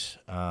 tries.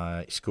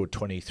 He scored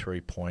 23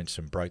 points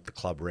and broke the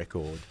club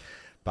record.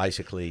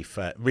 Basically,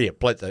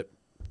 broke the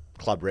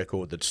club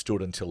record that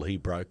stood until he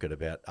broke it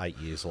about 8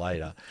 years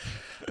later.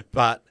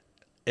 But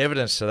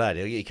evidence to that,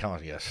 he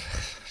comes and goes,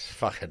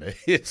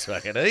 it's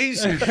fucking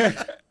easy.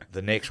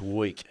 The next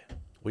week,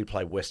 we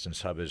play Western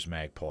Suburbs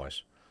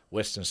Magpies.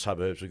 Western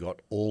Suburbs, we got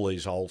all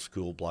these old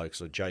school blokes,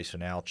 like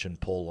Jason Alchin,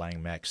 Paul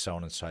Langmack, so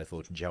on and so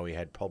forth, and Joey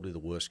had probably the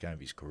worst game of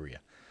his career.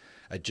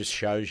 It just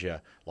shows you,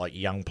 like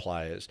young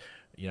players,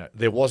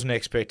 there wasn't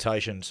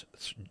expectations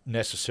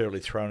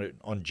necessarily thrown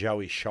on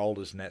Joey's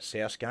shoulders in that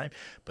South game,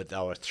 but they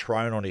were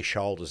thrown on his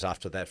shoulders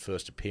after that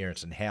first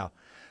appearance, and how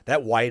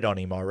that weighed on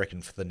him, I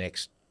reckon, for the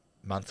next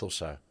month or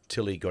so,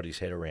 till he got his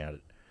head around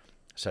it.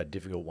 So,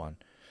 difficult one.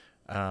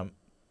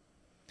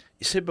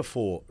 You said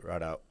before,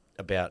 right,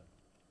 about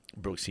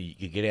Brooksy,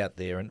 you get out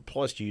there, and it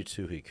applies to you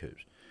too,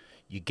 Coops.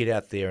 You get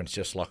out there, and it's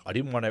just like, I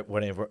didn't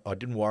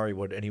worry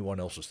what anyone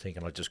else was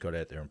thinking. I just got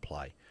out there and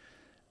play.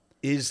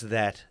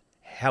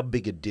 How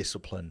big a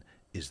discipline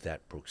is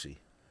that, Brooksy?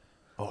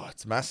 Oh,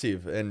 it's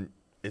massive, and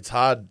it's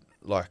hard,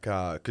 like,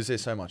 because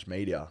there's so much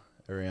media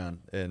around,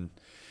 and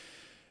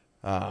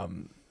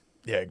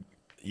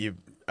you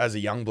as a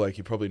young bloke,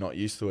 you're probably not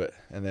used to it,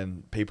 and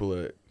then people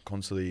are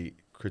constantly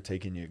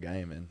critiquing your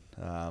game, and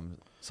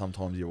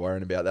sometimes you're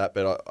worrying about that.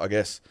 But I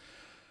guess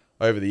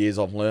over the years,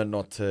 I've learned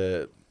not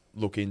to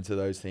look into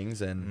those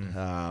things, and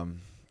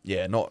not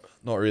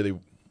really.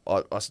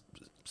 I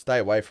stay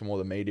away from all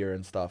the media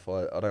and stuff.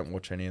 I don't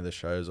watch any of the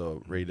shows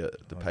or read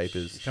the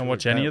papers. Don't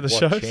watch any of the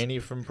shows? Watch any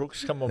from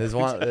Brooks? Come on, there's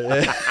one.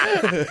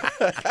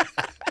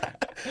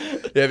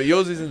 Yeah, but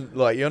yours isn't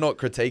like, you're not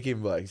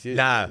critiquing blokes.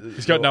 No.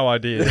 He's got no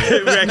idea.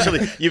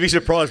 Actually, you'd be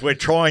surprised. We're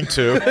trying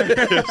to.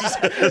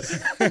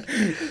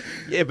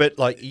 Yeah, but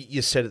like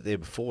you said it there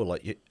before,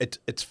 like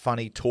it's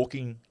funny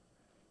talking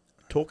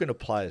to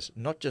players,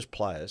 not just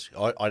players.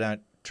 I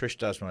don't. Trish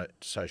does my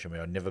social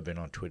media. I've never been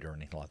on Twitter or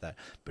anything like that.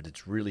 But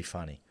it's really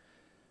funny,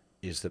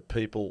 is that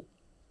people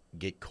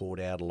get caught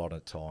out a lot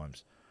of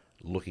times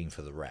looking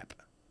for the rap.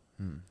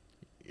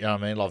 You know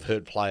what I mean? I've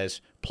heard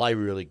players play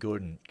really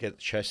good and get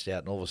the chest out,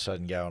 and all of a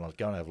sudden go and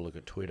have a look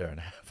at Twitter and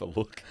have a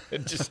look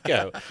and just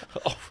go,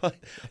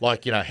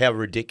 like, how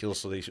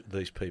ridiculous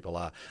these people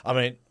are. I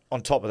mean,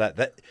 on top of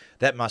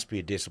that must be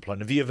a discipline.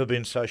 Have you ever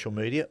been social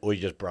media, or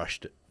you just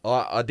brushed it?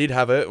 I did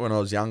have it when I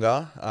was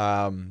younger,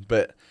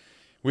 but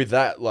with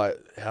that, like,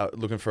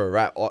 looking for a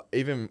rap,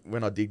 even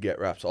when I did get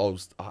raps,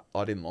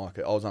 I didn't like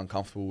it. I was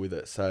uncomfortable with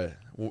it. So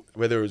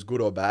whether it was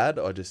good or bad,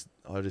 I just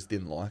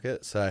didn't like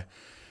it. So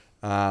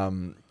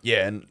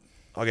Yeah, and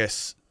I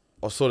guess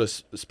I sort of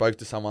spoke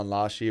to someone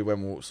last year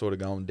when we were sort of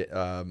going,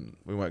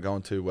 we weren't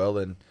going too well,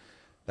 and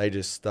they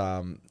just,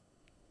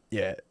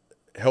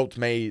 helped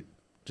me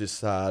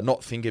just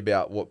not think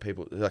about what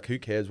people, like, who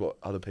cares what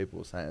other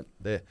people are saying.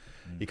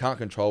 You can't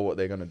control what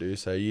they're going to do,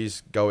 so you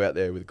just go out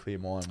there with a clear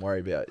mind, worry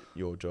about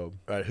your job.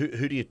 Right,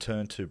 who do you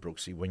turn to,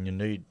 Brooksy, when you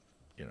need,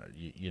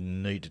 you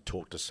need to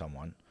talk to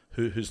someone?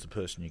 Who's the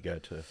person you go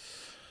to?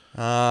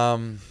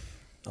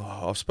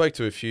 I've spoke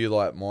to a few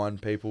like mine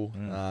people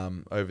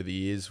over the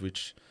years,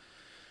 which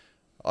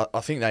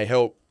I think they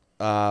help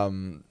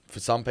for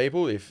some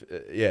people,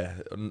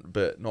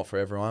 but not for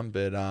everyone.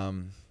 But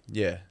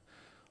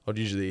I'd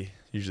usually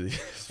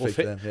speak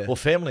to them. Yeah. Well,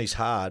 family's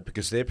hard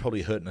because they're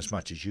probably hurting as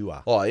much as you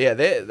are. Oh yeah,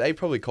 they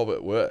probably cop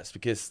it worse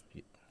because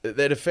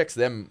it affects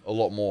them a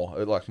lot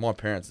more. Like my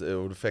parents, it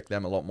would affect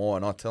them a lot more,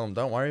 and I tell them,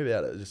 don't worry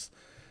about it,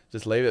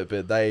 just leave it.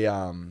 But they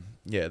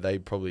they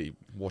probably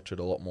watch it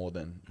a lot more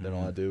than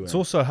I do. It's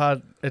also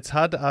hard. It's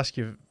hard to ask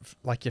your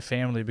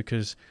family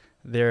because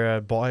they're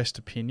a biased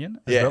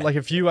opinion. Yeah. Well. Like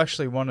if you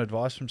actually want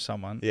advice from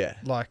someone,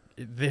 like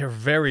they're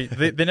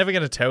never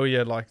going to tell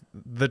you like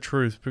the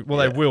truth. Well,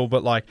 they will,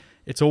 but like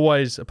it's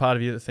always a part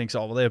of you that thinks,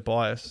 oh, well, they're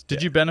biased.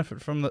 Did you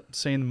benefit from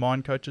seeing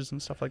mind coaches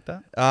and stuff like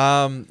that?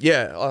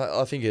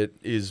 I think it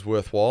is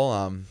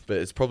worthwhile. But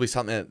it's probably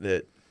something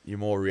that you're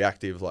more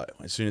reactive. Like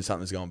as soon as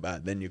something's going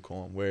bad, then you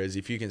call them. Whereas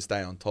if you can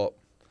stay on top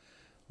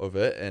of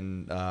it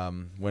and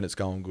when it's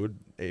going good,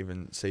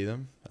 even see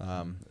them.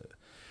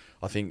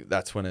 I think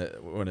that's when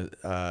it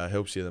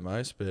helps you the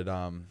most. But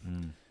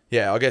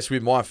I guess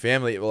with my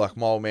family, like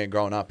my old man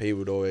growing up, he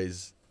would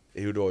always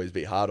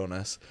be hard on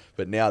us.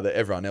 But now that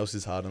everyone else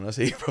is hard on us,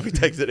 he probably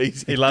takes it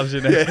easy. He loves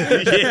you now.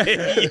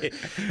 yeah.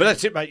 But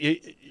that's it,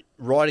 mate.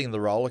 Riding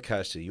the roller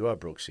coaster, you are,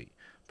 Brooksy,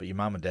 but your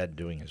mum and dad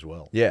doing as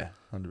well. Yeah,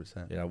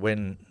 100%.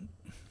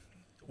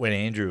 When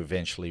Andrew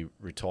eventually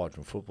retired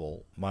from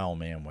football, my old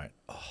man went,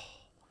 oh,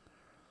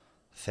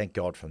 thank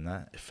God for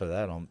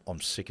that.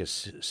 I'm sick of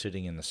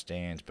sitting in the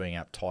stands, being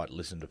uptight,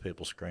 listening to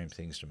people scream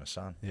things to my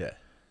son. Yeah.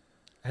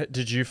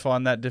 Did you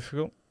find that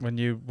difficult when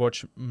you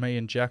watch me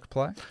and Jack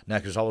play? No,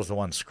 because I was the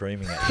one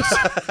screaming at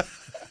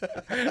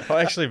you.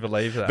 I actually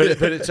believe that.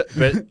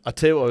 But I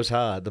tell you what was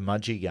hard, the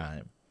Mudgee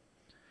game,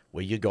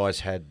 where you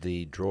guys had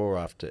the draw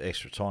after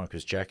extra time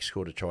because Jack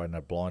scored a try and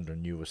a blinder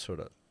and you were sort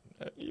of,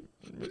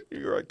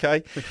 you're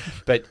okay.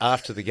 But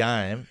after the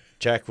game,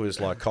 Jack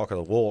was like cock of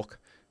the walk.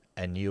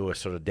 And you were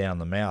sort of down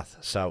the mouth,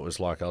 so it was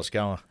like I was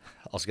going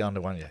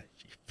to one of you,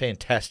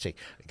 fantastic,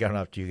 going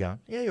up to you, going,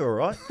 yeah, you're all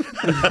right.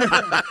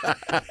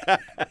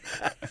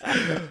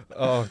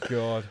 Oh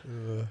God.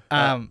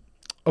 I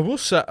will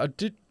say,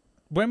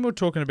 when we were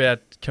talking about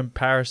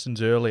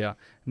comparisons earlier.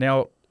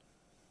 Now,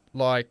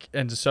 like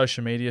and the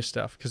social media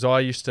stuff, because I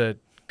used to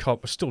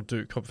still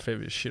do cop a fair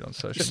bit of shit on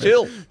social media.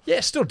 Still,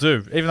 yeah, still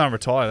do. Even though I'm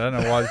retired, I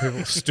don't know why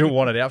people still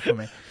want it out for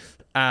me.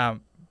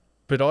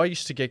 But I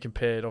used to get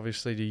compared,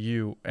 obviously, to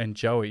you and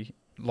Joey,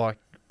 like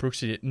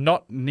Brooksy did.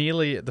 Not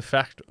nearly the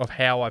fact of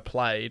how I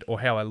played or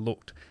how I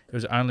looked. It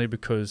was only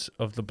because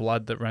of the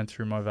blood that ran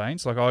through my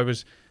veins. Like, I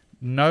was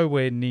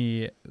nowhere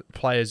near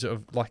played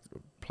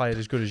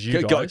as good as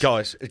you guys.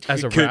 Guys,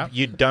 as a Coop, rap.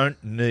 you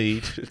don't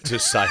need to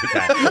say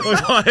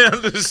that. I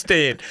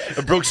understand.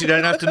 And Brooks, you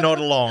don't have to nod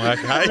along,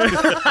 okay?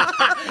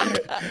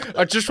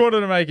 I just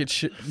wanted to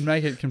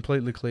make it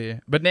completely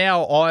clear. But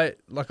now I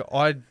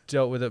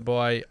dealt with it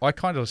I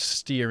kind of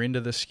steer into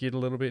the skid a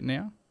little bit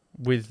now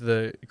with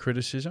the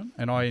criticism,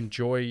 and I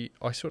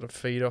sort of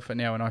feed off it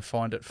now, and I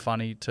find it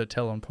funny to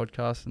tell on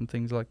podcasts and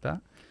things like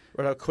that.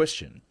 Right, a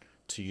question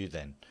to you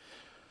then.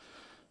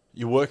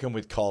 You're working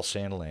with Kyle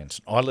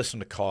Sandilands. I listen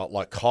to Kyle.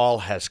 Like, Kyle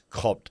has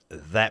copped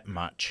that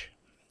much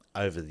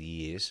over the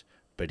years,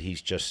 but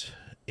he's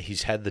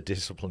had the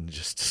discipline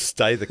just to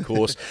stay the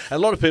course. And a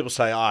lot of people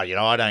say,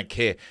 I don't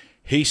care.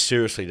 He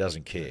seriously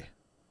doesn't care,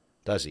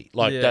 does he?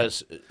 Like,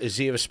 has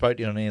he ever spoke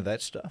to you on any of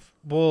that stuff?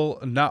 Well,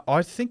 no,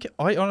 I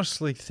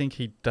honestly think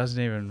he doesn't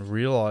even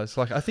realise.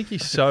 Like, I think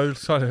he's so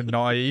sort of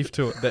naive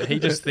to it that he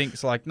just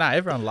thinks, like, nah,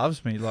 everyone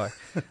loves me. Like,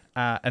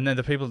 and then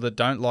the people that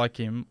don't like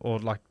him or,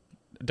 like,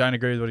 don't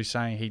agree with what he's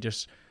saying, he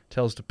just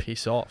tells to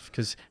piss off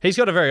because he's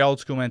got a very old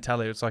school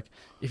mentality. It's like,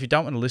 if you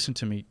don't want to listen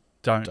to me,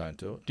 don't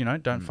do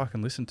it. Don't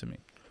fucking listen to me.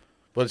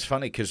 Well, it's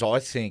funny because I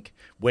think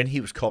when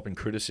he was copping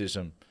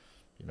criticism,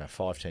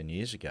 5-10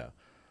 years ago,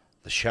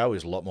 the show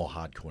is a lot more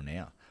hardcore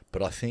now.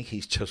 But I think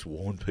he's just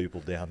worn people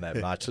down that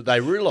much that they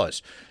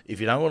realise if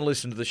you don't want to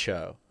listen to the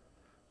show,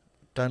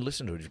 don't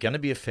listen to it. If you're going to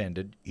be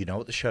offended, you know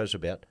what the show's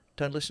about,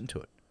 don't listen to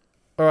it.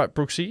 All right,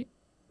 Brooksy,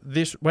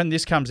 when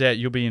this comes out,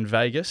 you'll be in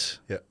Vegas.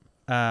 Yep.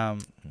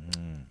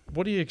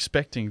 What are you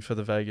expecting for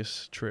the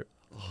Vegas trip?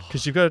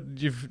 Because you've got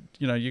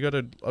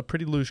a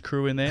pretty loose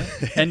crew in there,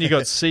 and you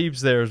got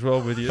Siebes there as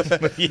well with you.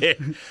 Yeah,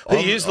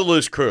 he is the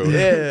loose crew.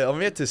 Yeah, I'm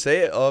yet to see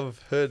it.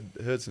 I've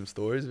heard some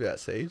stories about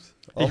Siebes.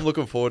 I'm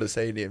looking forward to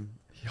seeing him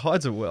He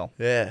hides it well.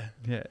 Yeah.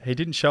 Yeah, he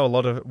didn't show a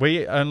lot of it.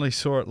 We only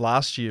saw it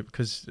last year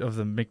because of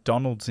the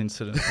McDonald's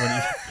incident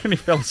when he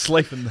fell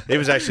asleep. He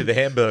was actually the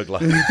Hamburglar.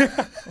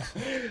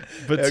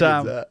 But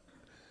How good's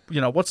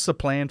that? what's the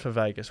plan for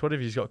Vegas? What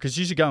have you got? Because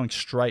you're going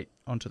straight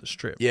onto the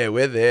strip. Yeah,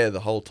 we're there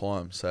the whole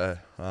time. So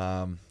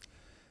I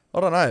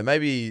don't know.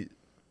 Maybe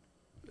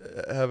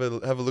have a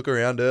look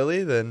around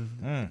early,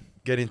 then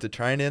get into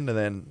training, and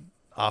then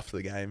after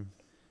the game,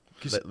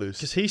 let loose.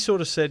 Because he sort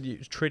of said you're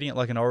treating it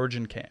like an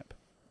Origin camp,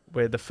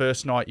 where the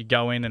first night you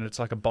go in and it's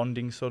like a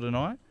bonding sort of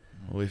night.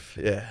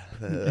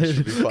 That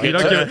should be fun.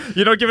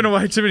 You're not giving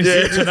away too many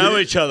secrets. To know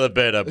each other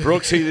better.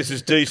 Brooksy, this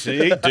is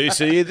DCE.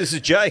 DCE, this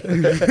is Jake.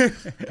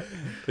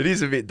 It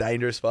is a bit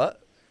dangerous,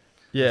 but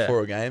Yeah.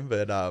 before a game.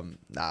 But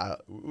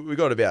we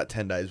got about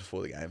 10 days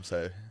before the game,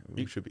 so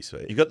we should be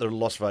sweet. You got the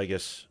Las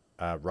Vegas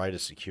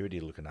Raiders security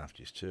looking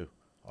after you too.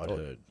 I'd Oh.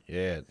 heard.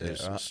 Yeah,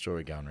 there's a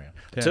story going around.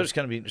 Yeah. So it's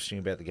going to be interesting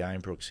about the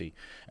game, Brooksy,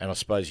 and I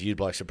suppose you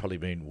blokes have probably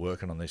been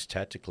working on this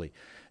tactically,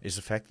 is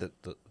the fact that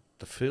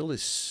the field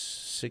is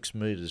 6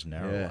 metres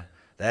narrower.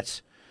 Yeah.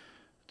 It's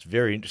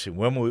very interesting.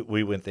 When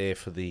we went there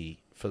for the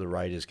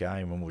Raiders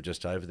game, when we were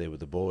just over there with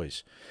the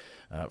boys,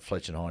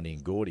 Fletcher, Hindy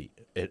and Gordy,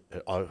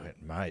 I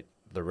went, mate,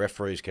 the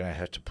referee's going to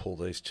have to pull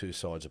these two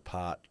sides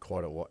apart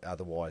quite a while,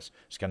 otherwise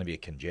it's going to be a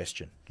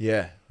congestion.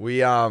 Yeah,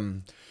 we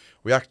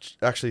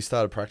actually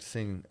started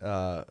practicing.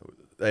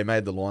 They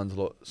made the lines a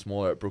lot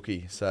smaller at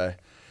Brookie, so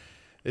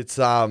it's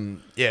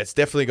it's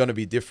definitely going to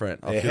be different.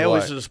 I feel How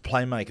like, is it as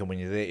playmaker when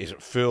you're there? Is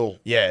it Phil?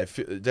 Yeah,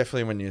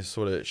 definitely when you're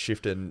sort of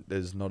shifting,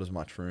 there's not as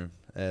much room,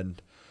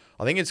 and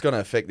I think it's going to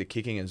affect the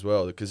kicking as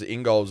well because the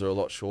in goals are a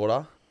lot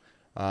shorter.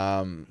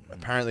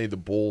 Apparently, the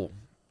ball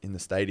in the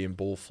stadium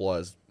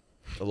flies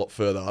a lot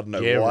further. I don't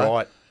know why.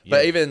 Right.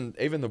 But Yeah.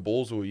 even the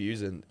balls we're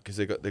using, because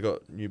they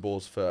got new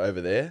balls for over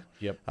there.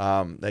 Yep.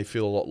 They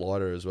feel a lot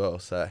lighter as well.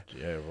 So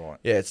Yeah, right.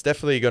 yeah, it's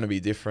definitely going to be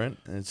different,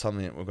 and it's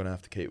something that we're going to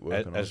have to keep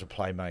working As on. a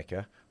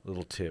playmaker,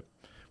 little tip: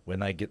 when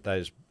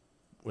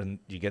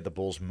you get the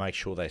balls, make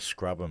sure they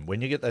scrub them.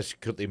 When you get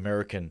got the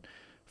American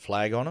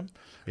flag on them,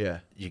 Yeah,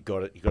 you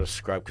got to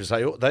scrub because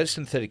those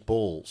synthetic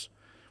balls.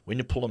 When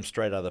you pull them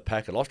straight out of the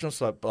packet, often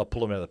I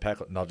pull them out of the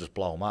packet and I'll just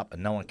blow them up,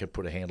 and no one can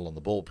put a handle on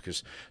the ball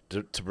because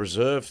to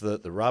preserve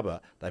the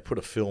rubber, they put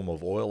a film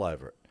of oil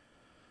over it.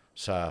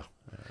 So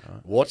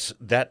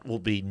that will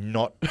be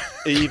not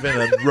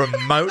even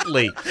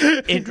remotely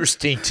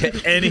interesting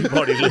to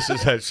anybody listening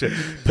to that shit.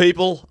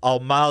 People, I'll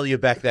mail you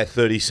back that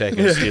 30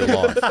 seconds to your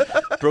life.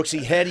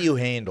 Brooksy, how do you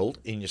handle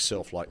in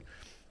yourself, like,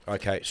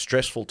 okay,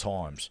 stressful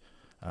times?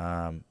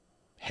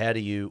 How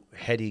do you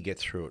get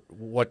through it?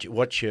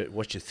 What's your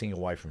thing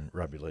away from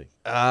rugby league?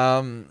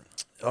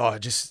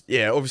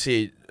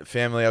 obviously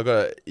family. I've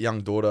got a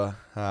young daughter.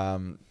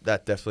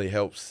 That definitely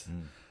helps,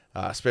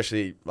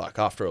 especially like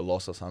after a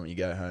loss or something. You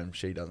go home,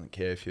 she doesn't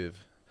care if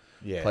you've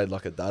played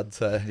like a dud.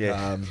 So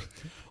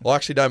I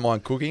actually don't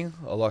mind cooking.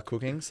 I like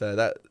cooking, so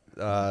that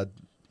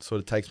sort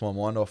of takes my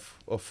mind off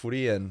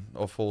footy and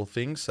off all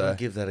things. So I'll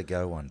give that a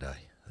go one day.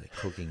 The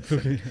cooking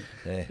thing.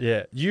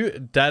 Yeah. Yeah.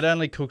 Dad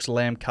only cooks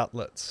lamb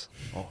cutlets.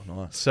 oh,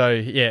 nice. So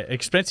yeah,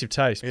 expensive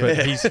taste, but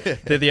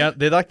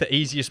they're like the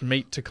easiest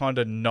meat to kind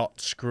of not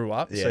screw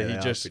up. Yeah, so they he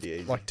are just pretty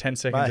easy. like 10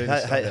 seconds. Mate, in,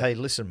 he's done it. hey,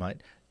 listen, mate.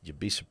 You'd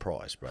be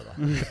surprised, brother.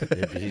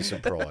 You'd be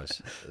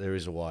surprised. There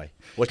is a way.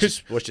 What's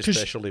your 'cause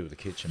specialty with the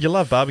kitchen? You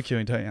love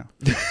barbecuing, don't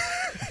you?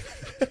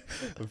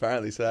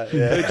 Apparently so. Who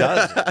Yeah.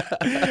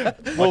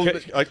 does? Well,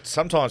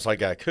 sometimes I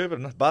go,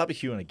 Cuban,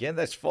 barbecuing again?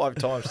 That's 5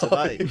 times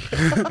today.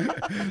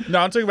 No,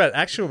 I'm talking about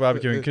actual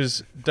barbecuing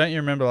because don't you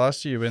remember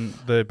last year when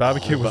the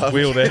barbecue was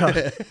wheeled out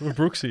with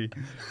Brooksy?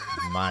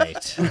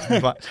 Mate.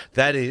 But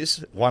that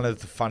is one of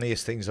the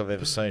funniest things I've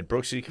ever seen.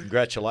 Brooksy,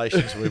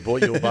 congratulations. We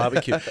bought you a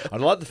barbecue. I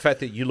like the fact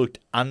that you looked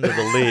under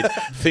the lid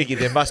thinking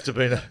there must have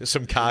been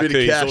some car Bit of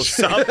keys or cash.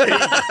 something.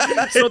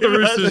 It's not the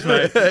Roosters,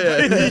 mate.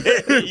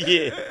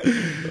 Yeah.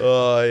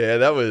 Oh yeah,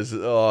 that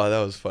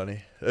was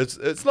funny.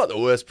 It's not the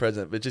worst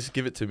present, but just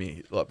give it to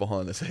me like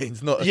behind the scenes.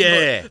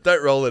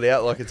 Don't roll it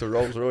out like it's a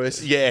Rolls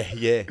Royce. Yeah.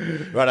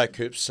 Righto,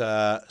 Coops.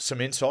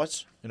 Some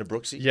insights into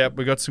Brooksy? Yeah,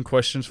 we got some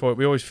questions for it.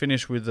 We always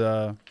finish with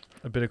a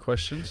bit of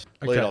questions.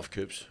 Lead off,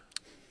 Coops.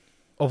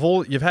 Of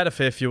all, you've had a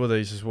fair few of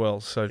these as well,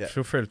 so Yeah.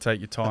 feel free to take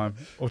your time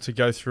or to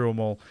go through them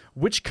all.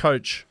 Which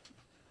coach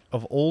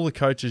of all the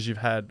coaches you've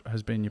had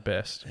has been your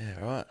best?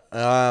 Yeah,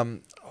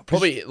 right.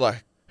 Probably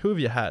like Who have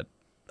you had?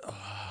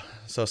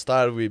 so. I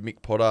started with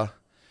Mick Potter,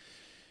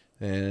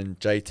 and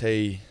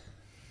JT.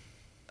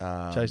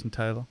 Jason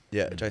Taylor.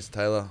 Yeah, Jason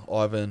Taylor,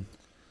 Ivan.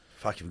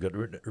 Fuck, you've got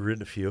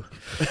written a few.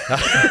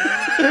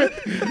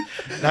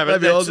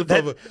 Maybe I was a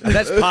problem. And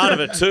that's part of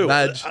it too.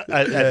 Madge.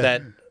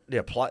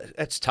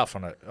 That's tough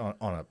on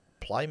a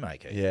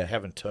playmaker. Yeah.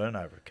 Having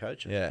turnover of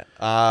coaches. Yeah,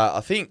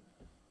 I think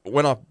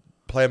when I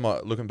played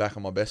looking back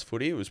on my best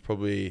footy, it was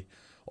probably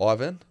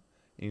Ivan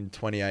in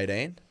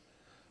 2018.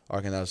 I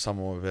reckon that was some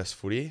of my best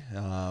footy.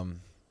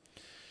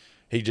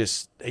 He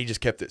just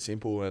kept it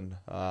simple, and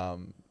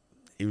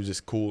he was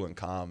just cool and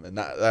calm, and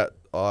that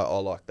I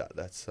like that.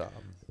 That's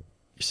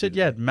You said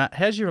you had Matt.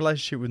 How's your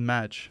relationship with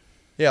Madge?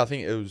 Yeah, I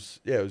think it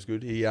was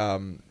good. He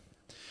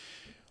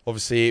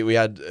obviously we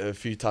had a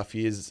few tough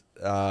years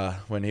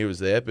when he was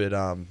there, but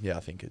I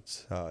think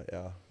it's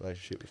our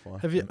relationship was fine.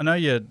 Have you? I know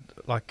you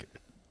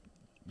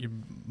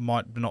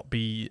might not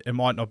be. It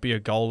might not be a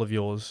goal of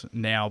yours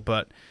now,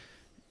 but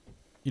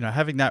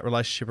having that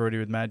relationship already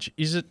with Madge,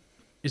 is it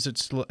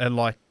and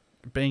like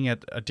being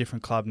at a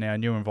different club now, a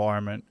new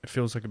environment, it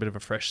feels like a bit of a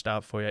fresh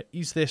start for you.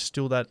 Is there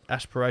still that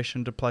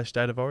aspiration to play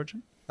State of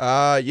Origin?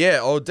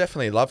 I would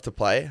definitely love to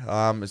play.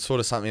 It's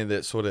sort of something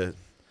that sort of,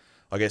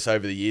 I guess,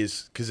 over the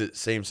years, because it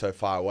seems so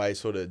far away,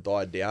 sort of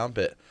died down.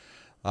 But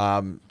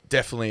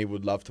definitely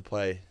would love to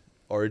play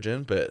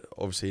Origin. But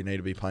obviously, you need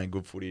to be playing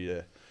good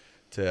footy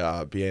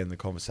to be in the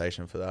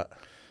conversation for that.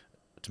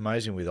 It's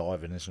amazing with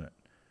Ivan, isn't it?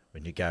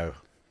 When you go,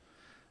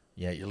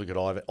 you look at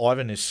Ivan.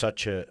 Ivan is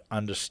such a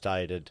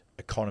understated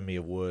economy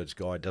of words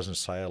guy. Doesn't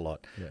say a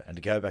lot. Yeah. And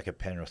to go back at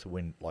Penrith and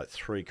win like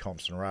 3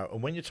 comps in a row.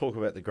 And when you talk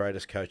about the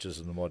greatest coaches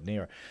in the modern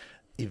era,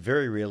 he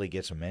very rarely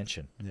gets a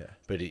mention. Yeah.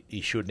 But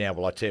he should now.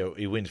 Well, I tell you,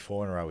 he wins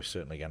 4 in a row. He's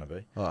certainly going to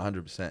be. Oh,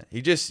 100%.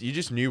 You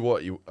just knew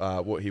what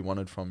he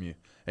wanted from you.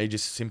 And he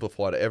just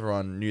simplified it.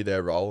 Everyone knew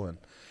their role, and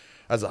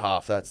as a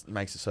half, that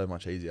makes it so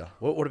much easier.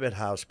 What about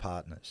halves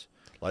partners?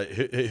 Like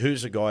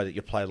who's the guy that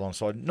you play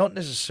alongside? Not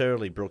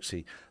necessarily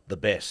Brooksy, the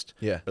best.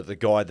 Yeah. But the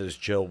guy that has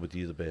gelled with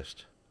you the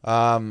best.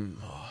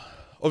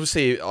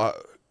 Obviously,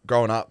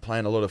 growing up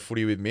playing a lot of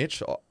footy with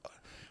Mitch,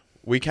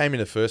 we came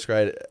into first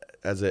grade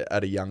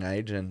at a young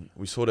age, and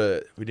we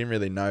didn't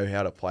really know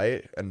how to play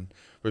it. And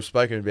we've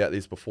spoken about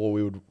this before.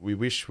 We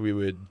wish we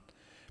would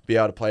be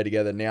able to play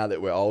together now that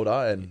we're older,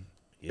 and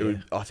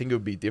I think it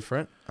would be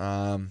different.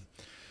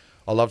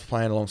 I loved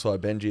playing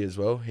alongside Benji as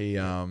well. He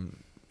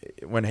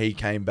when he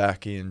came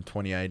back in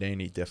 2018,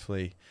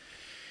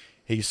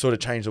 he sort of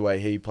changed the way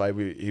he played.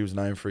 He was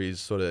known for his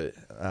sort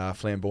of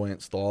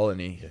flamboyant style, and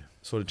he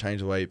sort of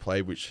changed the way he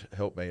played, which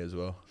helped me as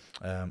well.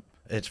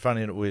 It's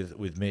funny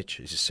with Mitch,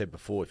 as you said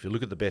before, if you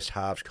look at the best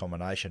halves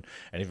combination,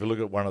 and if you look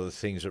at one of the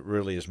things that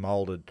really has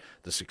moulded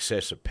the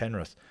success of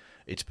Penrith,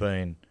 it's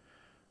been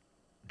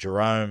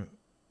Jerome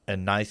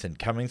and Nathan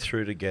coming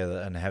through together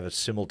and have a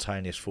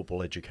simultaneous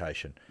football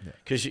education.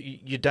 Because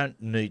you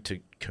don't need to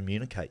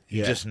communicate.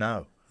 You just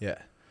know. Yeah.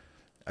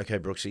 Okay,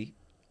 Brooksy,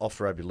 off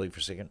rugby league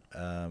for a second.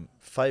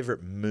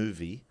 Favourite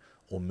movie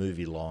or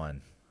movie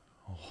line?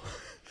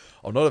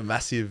 I'm not a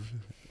massive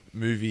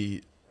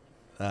movie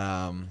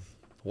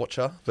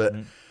watcher, but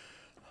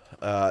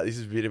this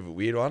is a bit of a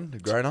weird one.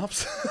 Grown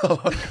Ups.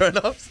 Grown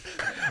Ups.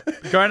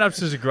 Grown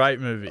Ups is a great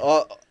movie.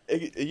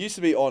 It used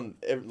to be on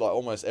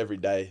almost every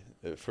day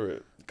for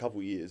a couple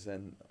of years,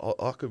 and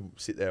I could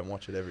sit there and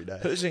watch it every day.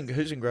 Who's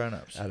in Grown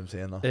Ups? Adam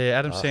Sandler. Yeah,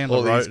 Adam Sandler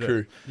all wrote his crew.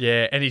 it.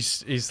 Yeah, and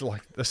he's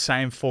like the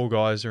same 4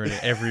 guys are in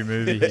every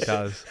movie he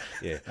does.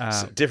 Yeah,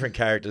 different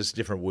characters,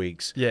 different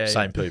wigs, Yeah,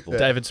 same people.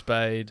 David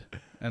Spade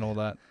and all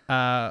that.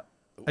 Are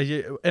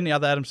you any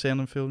other Adam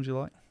Sandler films you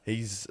like?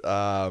 He's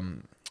I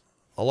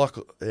like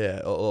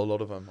a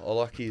lot of them. I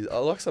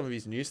like some of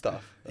his new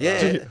stuff.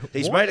 Yeah,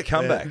 he's made a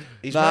comeback. Yeah.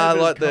 He's made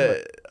a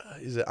comeback.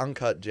 Is it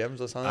Uncut Gems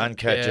or something?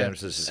 Uncut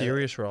Gems is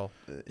serious role.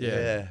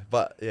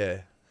 But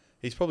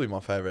he's probably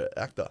my favourite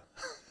actor.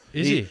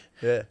 Is he?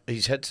 Yeah.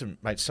 He's had some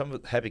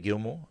of Happy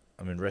Gilmore.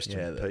 I mean, rest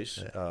in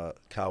peace. Yeah.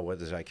 Carl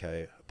Weathers,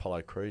 aka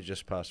Apollo Creed,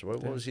 just passed away.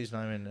 What was his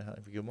name in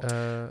Happy Gilmore?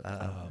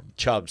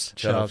 Chubbs.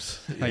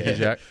 Thank you,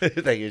 Jack.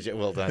 Thank you, Jack.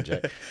 Well done,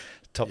 Jack.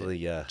 Top of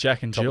the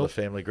Jack and top Jill. of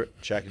the family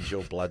group. Jack and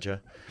Jill Bludger.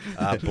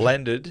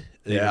 Blended.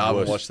 I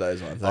haven't watched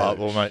those ones.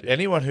 Well, mate,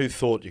 anyone who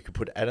thought you could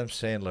put Adam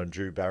Sandler and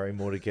Drew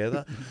Barrymore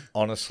together,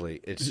 honestly,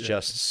 it's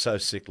just so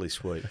sickly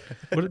sweet.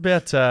 What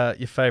about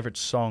your favourite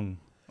song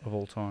of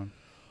all time?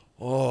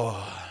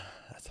 Oh,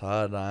 that's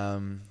hard.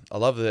 I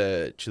love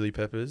the Chili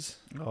Peppers.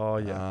 Oh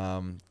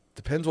yeah.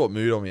 Depends what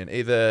mood I'm in.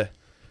 Either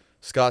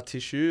Scar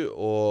Tissue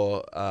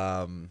or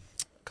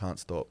Can't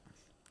Stop.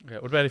 Yeah.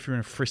 What about if you're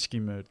in a frisky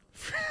mood?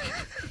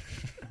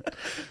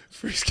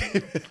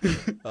 Frisky.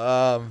 Bit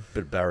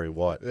of Barry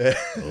White. Yeah.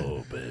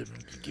 Oh, baby,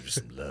 give us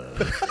some love.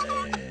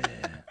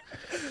 Yeah.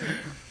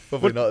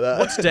 Probably not that.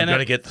 What's I'm Dennis? going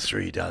to get the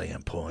 3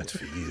 Dalian points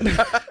for you.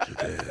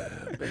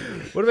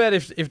 What about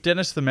if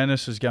Dennis the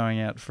Menace was going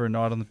out for a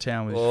night on the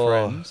town with his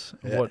friends?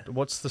 Yeah.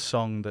 What's the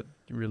song that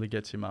really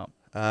gets him up?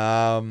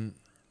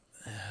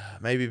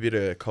 Maybe a bit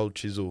of Cold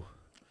Chisel.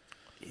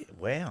 Yeah,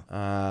 wow.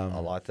 I I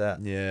like that.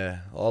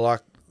 Yeah, I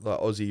like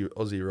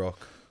Aussie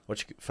rock.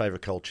 What's your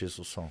favourite Cold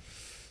Chisel song?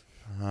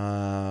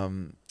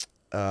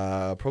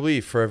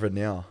 Probably Forever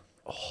Now.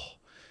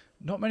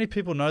 Not many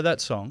people know that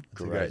song.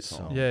 It's a great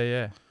song.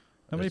 Yeah.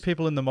 Not many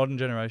people in the modern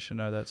generation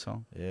know that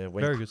song. Yeah,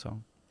 Very good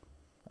song.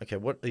 Okay,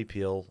 what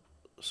EPL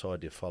side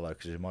do you follow?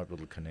 Because there might be a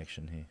little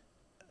connection here.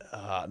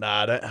 Nah,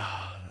 I don't.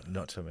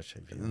 Not so much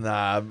EPL.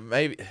 Nah,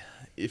 maybe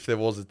if there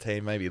was a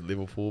team, maybe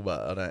Liverpool,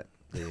 but I don't.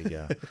 There you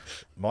go.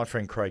 My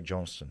friend Craig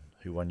Johnston,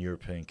 who won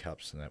European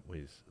Cups and that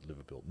with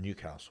Liverpool,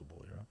 Newcastle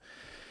boy, right?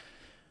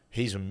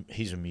 He's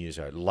a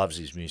muso, loves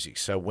his music.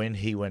 So when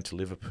he went to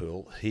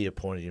Liverpool, he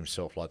appointed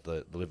himself like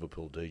the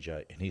Liverpool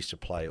DJ, and he used to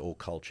play all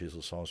Cold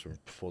Chisel songs from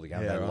before the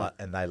game. Yeah, right.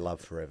 And they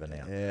love Forever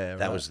Now. Yeah, that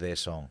right. was their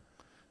song.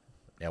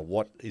 Now,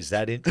 what is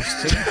that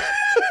interesting?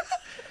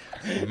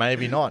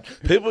 Maybe not.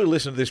 People who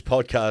listen to this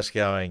podcast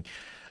going,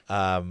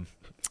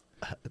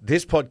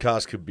 this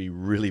podcast could be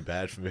really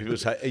bad for me. People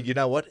say, you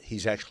know what?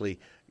 He's actually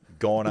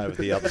gone over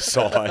the other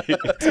side.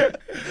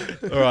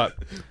 All right.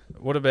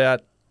 What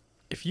about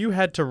if you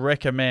had to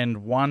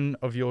recommend one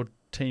of your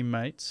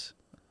teammates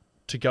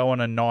to go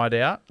on a night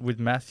out with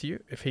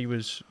Matthew, if he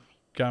was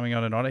going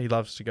on a night out, he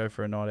loves to go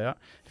for a night out.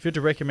 If you had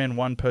to recommend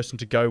one person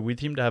to go with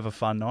him to have a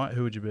fun night,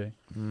 who would you be?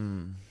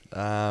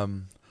 I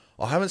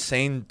haven't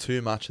seen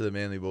too much of the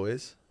Manly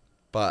boys,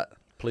 but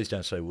Please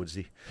don't say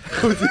Woodsy.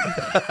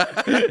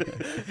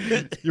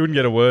 You wouldn't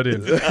get a word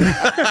in.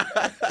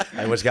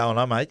 Hey, what's going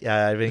on, mate?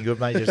 Everything good,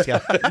 mate? Just go.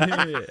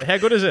 How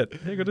good is it?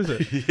 How good is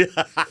it?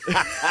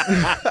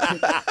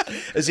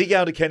 Is he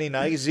going to Kenny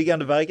Nagas? Is he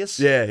going to Vegas?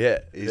 yeah,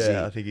 Is he?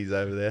 I think he's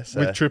over there.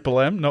 So. With Triple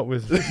M, not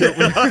with...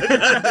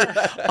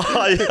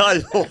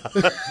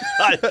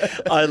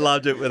 I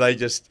loved it when they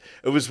just.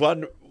 It was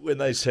one when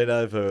they sent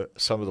over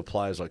some of the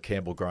players like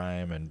Campbell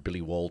Graham and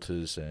Billy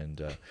Walters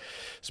and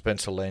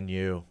Spencer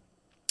Leniu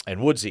and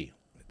Woodsy.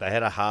 They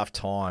had a half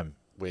time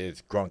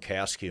with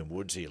Gronkowski and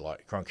Woodsy,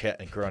 like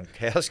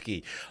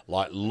Gronkowski,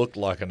 like looked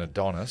like an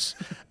Adonis,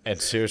 and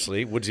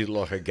seriously, Woodsy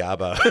looked like a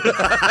Garbo.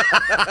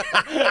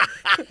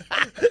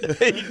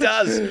 He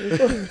does,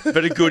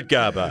 but a good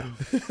Garbo.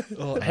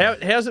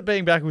 How's it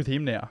being back with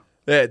him now?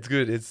 Yeah, it's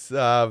good. It's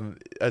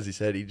as he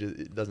said, he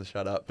just doesn't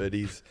shut up. But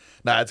it's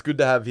good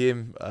to have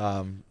him.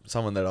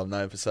 Someone that I've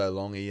known for so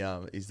long.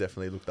 He's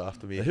definitely looked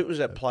after me. Who was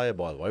that player,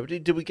 by the way?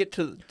 Did we get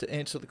to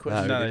answer the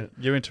question? No,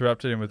 you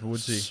interrupted him with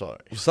Woodsy. Sorry.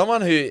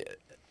 Someone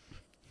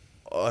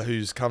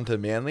who's come to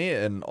Manly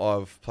and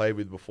I've played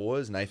with before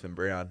is Nathan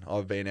Brown.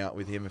 I've been out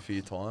with him a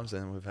few times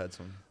and we've had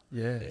some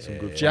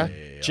good Jack.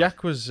 Yeah.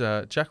 Jack was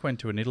Jack went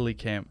to an Italy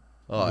camp.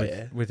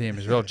 With him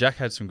as well. Jack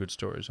had some good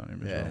stories on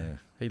him as well. Yeah.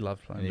 He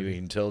loved playing. And with you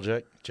him. can tell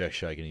Jack's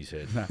shaking his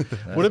head. No.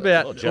 What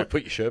about? Oh, Jack,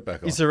 put your shirt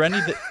back on. Is there any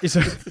that? Is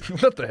there,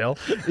 what the hell?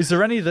 Is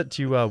there any that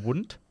you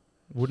wouldn't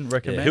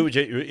recommend? Yeah, who would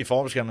you? If I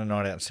was going to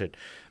night out and said,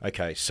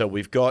 okay, so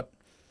we've got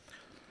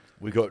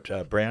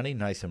Brownie,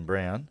 Nathan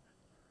Brown.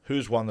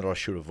 Who's one that I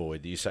should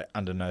avoid? That you say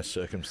under no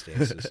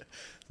circumstances?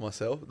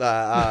 Myself,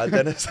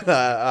 Dennis.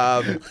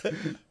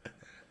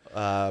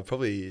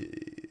 Probably,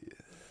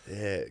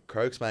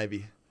 Croaks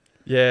maybe.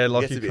 Yeah, He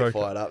Lockie gets a bit Croker.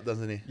 fired up,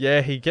 doesn't he?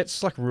 Yeah, he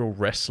gets like real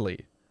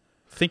wrestly.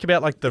 Think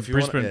about like the If you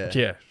want-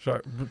 Brisbane.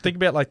 Sorry. Think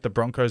about like the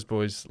Broncos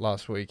boys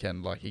last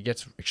weekend. Like he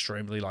gets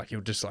extremely like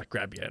he'll just like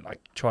grab you and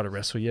like try to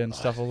wrestle you and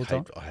stuff all the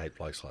time. I hate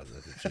blokes like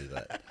that that do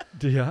that.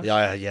 Do you?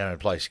 Yeah, and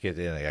blokes get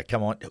there and they go,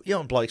 come on. You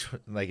know, blokes,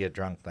 when they get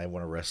drunk, they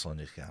want to wrestle and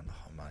just go,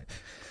 oh, mate.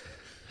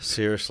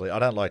 Seriously, I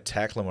don't like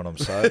tackling when I'm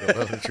sober,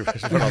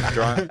 when I'm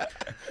drunk.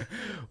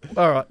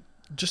 All right.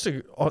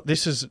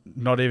 This is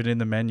not even in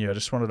the menu. I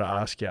just wanted to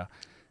ask you.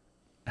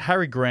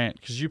 Harry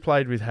Grant, because you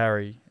played with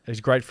Harry. He's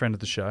a great friend of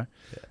the show.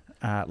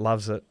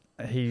 Loves it.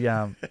 He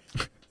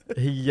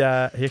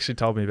actually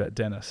told me about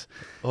Dennis.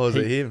 Oh, is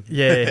it him?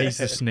 Yeah, he's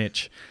the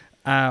snitch.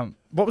 What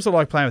was it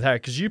like playing with Harry?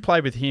 Because you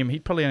played with him. He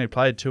probably only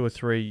played 2 or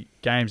 3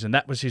 games, and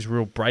that was his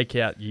real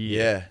breakout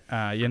year.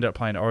 Yeah. You ended up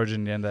playing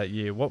Origin at the end of that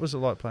year. What was it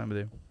like playing with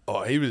him?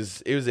 Oh, he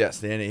was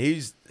outstanding.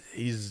 He's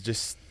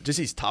just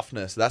his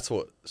toughness. That's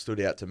what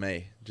stood out to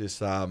me.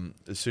 Just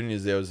as soon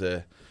as there was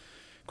a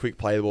quick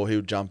play the ball, he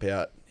would jump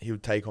out. He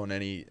would take on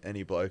any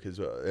bloke as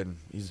well, and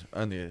he's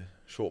only a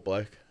short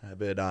bloke.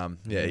 But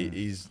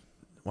he's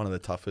one of the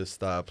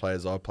toughest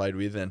players I played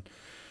with, and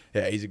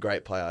yeah, he's a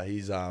great player.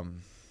 He's did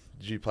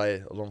you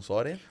play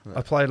alongside him?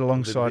 I played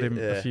alongside him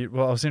yeah. a few.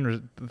 Well, I was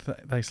in.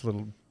 Thanks, a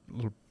little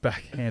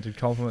backhanded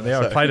compliment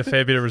there. I played a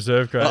fair bit of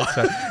reserve grade.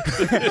 So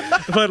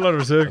I played a lot of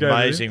reserve grade.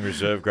 Amazing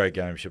reserve grade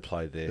games you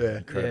played there. Yeah.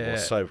 Incredible. Yeah.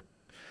 So,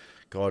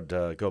 God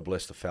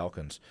bless the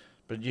Falcons.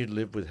 But you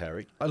lived with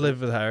Harry. I lived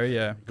with Harry.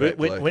 Yeah. Great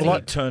When bloke.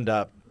 he turned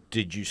up,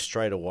 did you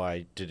straight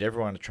away? Did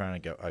everyone at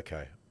training go,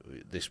 okay,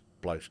 this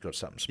bloke's got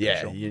something Yeah,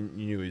 special? you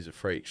knew he was a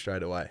freak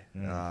straight away.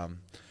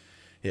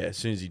 As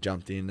soon as he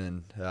jumped in,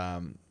 and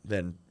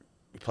then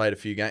we played a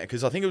few games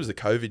because I think it was the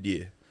COVID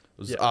year. It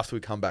was after we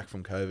come back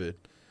from COVID.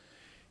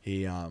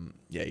 He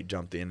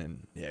jumped in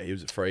and he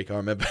was a freak. I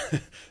remember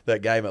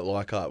that game at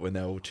Leichhardt when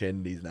they were all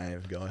chanting his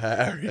name, going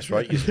Harry. That's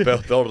right. You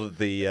belted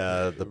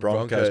the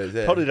Broncos.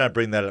 yeah. Probably don't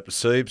bring that up to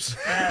Soubs.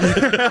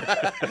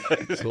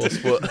 Sore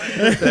spot.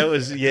 That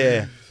was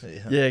Yeah,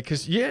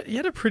 because you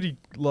had a pretty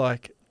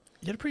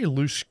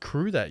loose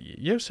crew that year.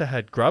 You also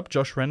had Grubb,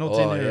 Josh Reynolds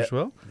in there as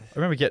well. I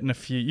remember getting a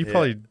few.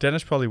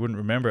 Dennis probably wouldn't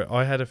remember it.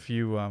 I had a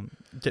few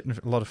getting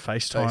a lot of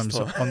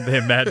FaceTimes on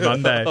their Mad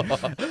Monday,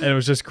 and it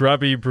was just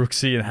Grubby,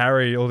 Brooksy, and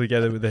Harry all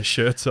together with their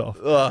shirts off.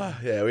 Oh,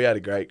 yeah, we had a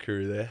great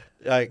crew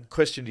there.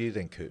 Question to you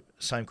then, Coop.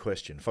 Same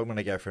question. If I'm going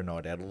to go for a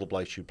night out, all the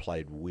blokes you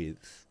played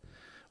with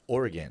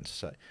or against,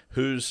 say,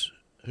 who's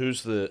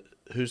the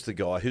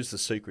guy, who's the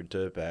secret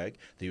dirtbag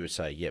that you would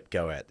say, yep,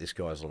 go out, this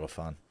guy's a lot of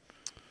fun?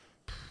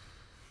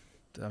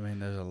 I mean,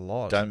 there's a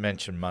lot. Don't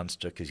mention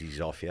Munster because he's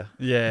off you.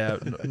 Yeah,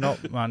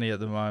 not money at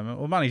the moment.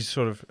 Well, money's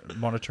sort of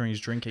monitoring his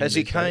drinking. Has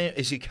he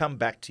come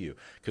back to you?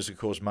 Because, of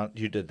course,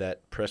 you did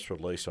that press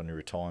release on your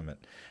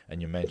retirement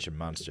and you mentioned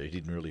Munster. He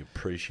didn't really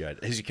appreciate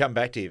it. Has he come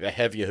back to you?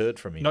 Have you heard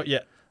from him? Not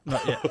yet.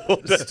 Not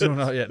yet. Still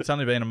not yet. It's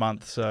only been a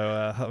month,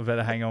 so I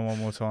better hang on one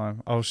more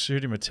time. I'll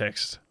shoot him a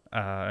text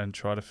and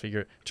try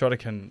to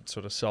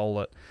sort of soul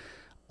it.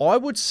 I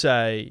would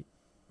say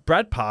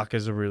Brad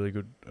Parker's a really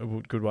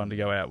good one to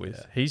go out with.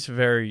 Yeah.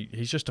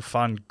 He's just a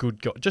fun,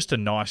 good guy, just a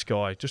nice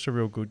guy, just a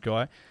real good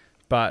guy.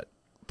 But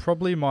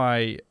probably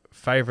my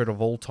favourite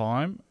of all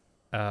time,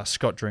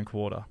 Scott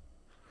Drinkwater.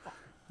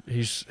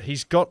 He's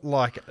just got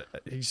like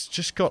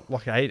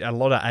a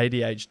lot of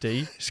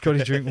ADHD,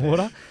 Scotty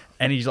Drinkwater,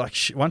 and he's like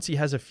once he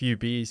has a few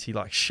beers, he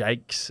like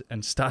shakes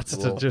and starts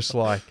to just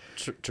like.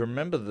 To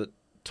remember the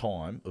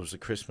time, it was the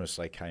Christmas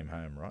they came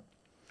home, right?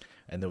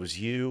 And there was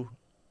you.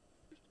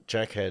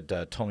 Jack had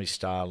Tommy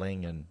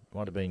Starling and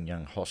might have been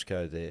young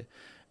Hosco there,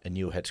 and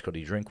you had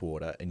Scotty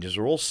Drinkwater, and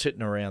you're all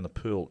sitting around the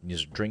pool and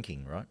you're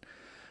drinking, right?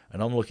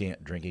 And I'm looking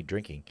at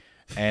drinking,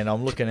 and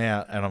I'm looking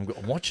out and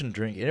I'm watching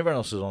drink, and everyone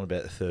else is on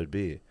about the third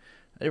beer.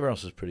 Everyone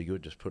else is pretty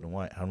good, just putting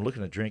away. And I'm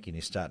looking at drinking,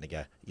 he's starting to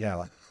go,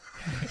 like,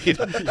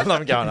 and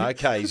I'm going,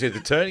 okay, he's either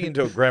turning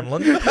into a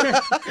gremlin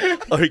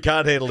or he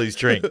can't handle his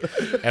drink. And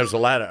it was a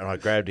ladder, and I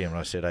grabbed him and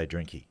I said, hey,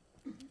 Drinky,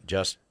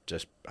 just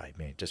hey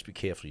man, just be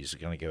careful. You're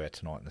going to go out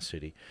tonight in the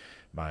city,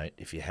 mate.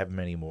 If you have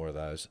many more of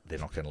those, they're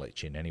not going to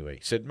let you in anyway.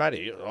 He said,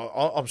 mate,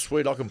 I'm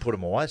sweet. I can put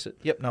them away. I said,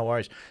 yep, no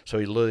worries. So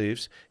he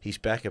leaves. He's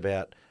back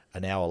about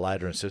an hour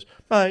later and says,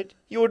 mate,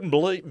 you wouldn't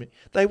believe me.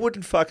 They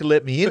wouldn't fucking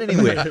let me in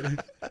anywhere.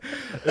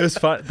 It was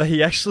fun.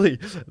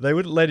 They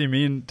wouldn't let him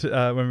in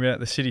when we were at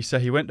the city, so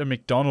he went to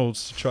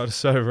McDonald's to try to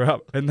sober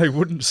up, and they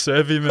wouldn't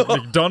serve him at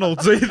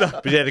McDonald's either.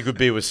 But he had a good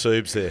beer with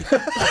Soobs there.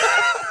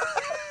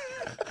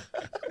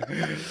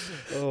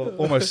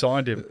 Almost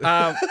signed him.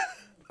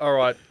 All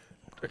right,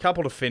 a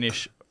couple to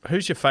finish.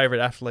 Who's your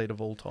favourite athlete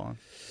of all time?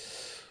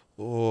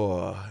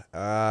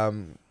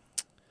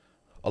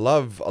 I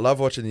love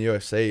watching the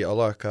UFC. I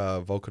like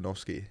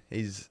Volkanovski.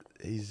 He's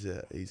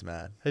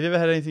mad. Have you ever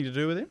had anything to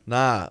do with him?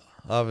 Nah,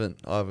 I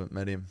haven't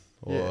met him.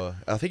 Yeah.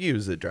 I think he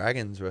was the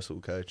Dragons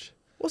wrestle coach.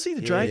 Was he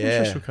the Dragons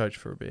wrestle coach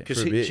for a bit?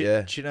 For a bit,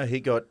 yeah. Do you know he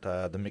got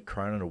the Mick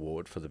Cronin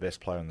Award for the best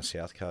player on the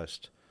South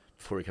Coast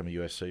before he became a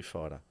UFC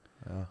fighter?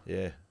 Oh.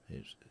 Yeah,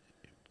 he's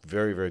a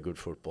very, very good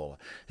footballer.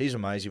 He's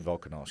amazing,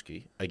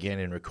 Volkanovski. Again,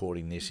 in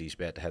recording this, he's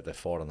about to have that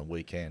fight on the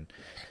weekend,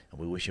 and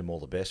we wish him all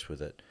the best with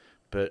it.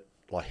 But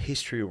like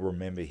history will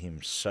remember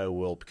him so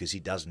well because he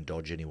doesn't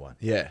dodge anyone.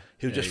 Yeah.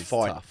 He'll just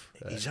fight. Tough.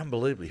 He's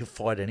unbelievable. He'll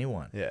fight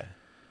anyone. Yeah.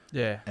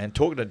 Yeah. And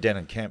talking to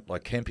Denon Kemp,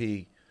 like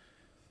Kempy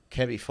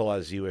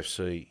follows the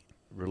UFC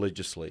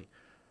religiously.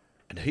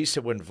 And he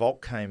said when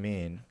Volk came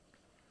in,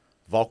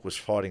 Volk was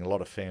fighting a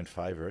lot of fan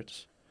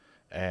favourites.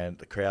 And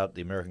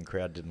the American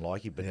crowd didn't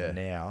like him. But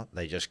now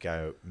they just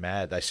go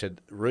mad. They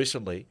said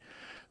recently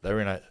there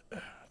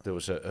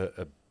was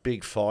a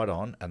big fight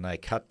on, and they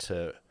cut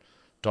to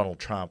Donald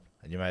Trump.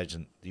 And you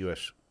imagine the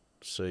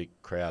UFC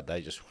crowd,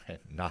 they just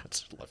went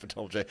nuts, like for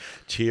Donald Trump,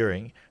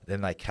 cheering.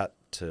 Then they cut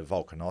to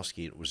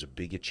Volkanovski. It was a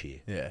bigger cheer.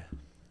 Yeah.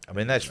 I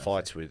mean, those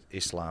fights with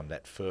Islam,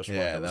 that first one,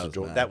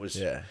 that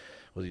was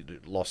well, he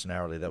lost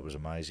narrowly. That was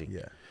amazing.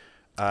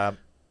 Yeah.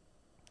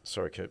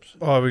 Sorry, Coops.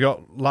 Oh,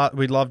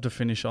 we'd love to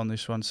finish on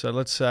this one. So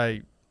let's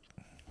say,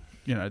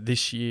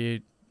 this year,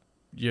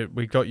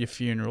 we got your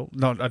funeral.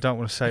 No, I don't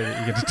want to say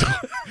that you're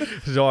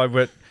going to die,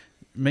 but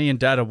me and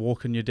Dad are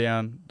walking you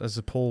down as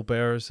the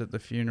pallbearers at the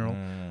funeral.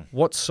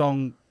 What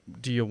song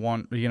do you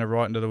want? Are you going to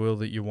write into the will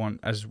that you want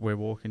as we're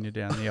walking you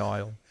down the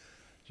aisle?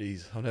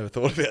 Jeez, I've never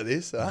thought about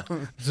this. So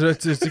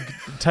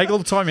take all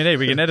the time you need.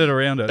 We can edit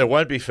around it. It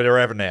won't be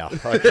forever now.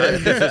 Okay,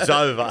 it's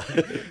over.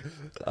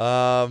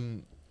 I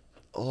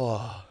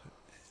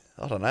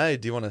don't know.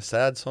 Do you want a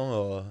sad song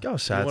or go a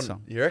sad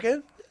song? You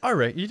reckon? I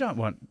reckon you don't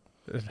want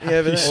a but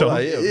happy song.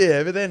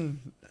 But then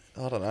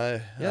I don't know.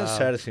 The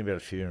saddest thing about a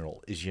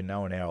funeral is an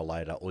hour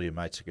later, all your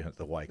mates are going at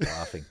the wake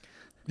laughing.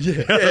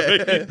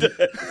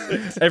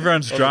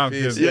 Everyone's drunk.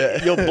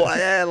 You're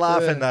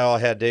laughing though.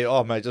 How dare?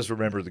 Oh mate, just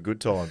remember the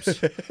good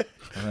times.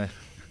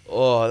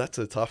 Oh, that's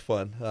a tough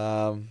one.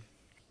 I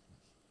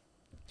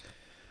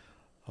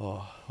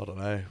don't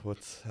know.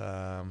 What's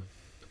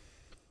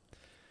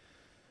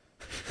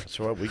That's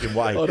all right. We can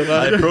wait. I don't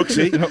know. Hey,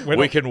 Brooksy,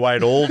 we can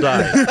wait all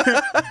day.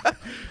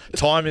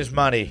 Time is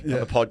money on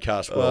the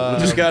podcast world. We'll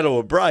just go to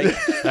a break.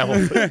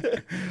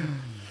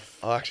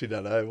 I actually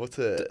don't know. What's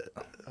a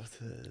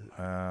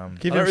I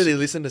Give don't him really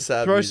listen to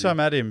sad Throw music. some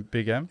at him,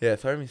 Big M. Yeah,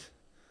 throw me.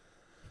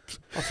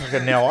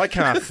 Now I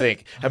can't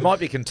think. It might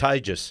be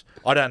contagious.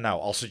 I don't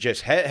know. I'll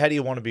suggest. How do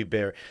you want to be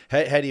buried?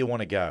 How do you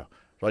want to go?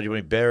 Right, you want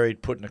to be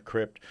buried, put in a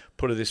crypt.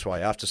 Put it this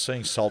way: after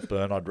seeing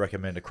Saltburn, I'd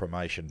recommend a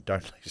cremation.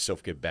 Don't let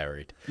yourself get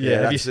buried.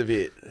 Yeah, have that's you, a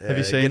bit. have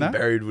you seen that?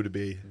 Buried would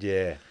be.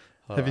 Yeah.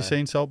 Have you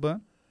seen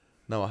Saltburn?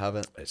 No, I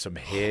haven't. There's some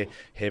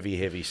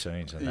heavy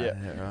scenes in that.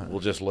 Yeah, right.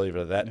 We'll just leave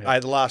it at that. Yeah. Hey,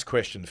 the last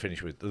question to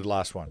finish with. The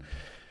last one.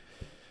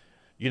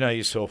 You know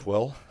yourself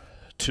well.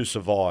 to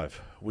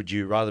survive, would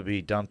you rather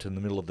be dumped in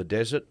the middle of the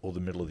desert or the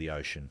middle of the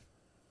ocean?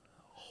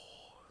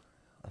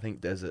 I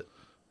think desert.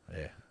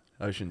 Yeah.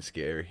 Ocean's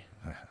scary.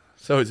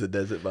 So is the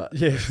desert, but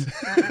Yes.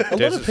 A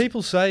lot of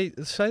people say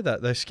that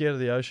they're scared of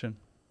the ocean.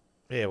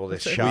 Yeah, well,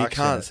 there's you sharks. in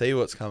can't it. see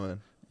what's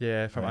coming.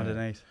 Yeah, from Yeah.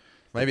 underneath.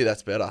 Maybe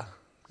that's better.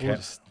 Cam-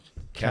 Just-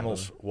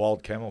 Camels,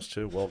 wild camels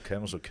too. Wild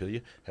camels will kill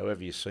you.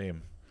 However you see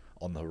them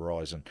on the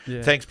horizon.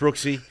 Yeah. Thanks,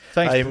 Brooksy.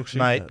 Thanks, Hey, Brooksy.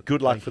 mate.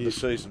 Good luck Thank for you. the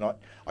season.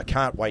 I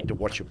can't wait to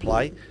watch you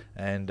play.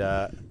 And,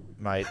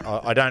 mate,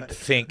 I don't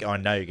think I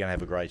know you're going to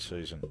have a great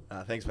season.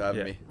 Thanks for having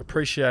Yeah. me.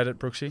 Appreciate it,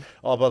 Brooksy.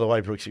 Oh, by the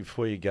way, Brooksy,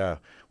 before you go,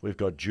 we've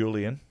got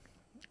Julian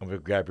and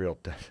we've got Gabriel.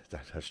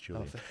 That's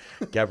Julian.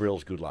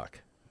 Gabriel's good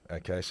luck.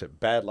 Okay, so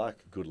bad luck,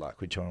 good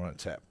luck. Which one I want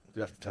to tap? Do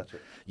you have to touch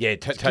it? Yeah,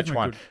 give touch him a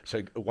one. good-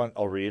 So one,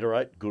 I'll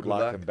reiterate: good luck,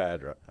 luck. and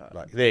bad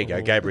luck. There you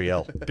go,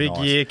 Gabriel. Big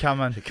Nice. year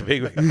coming.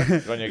 Big on you,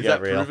 Is that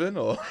Gabriel. proven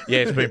or? Yeah,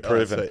 it's been Oh,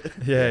 proven. sweet.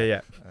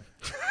 Yeah.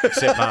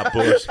 Except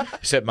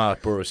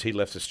Mark Burris. He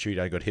left the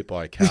studio, got hit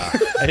by a car.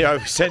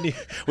 Anyway,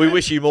 we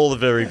wish him all the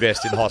very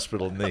best in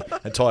hospital and the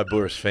entire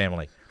Burris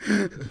family.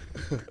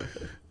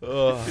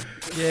 Oh.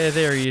 Yeah,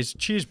 there he is.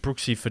 Cheers,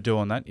 Brooksy, for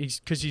doing that.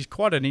 Because he's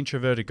quite an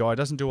introverted guy.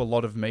 Doesn't do a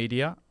lot of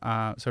media.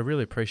 So I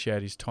really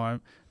appreciate his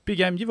time. Big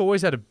M, you've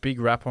always had a big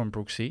rap on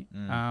Brooksy.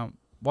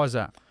 Why is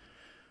that?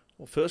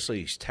 Well,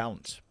 firstly, his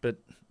talents. But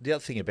the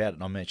other thing about it,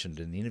 and I mentioned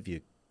in the interview,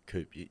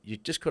 Coop, you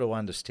just got to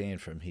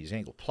understand from his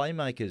angle.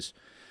 Playmakers,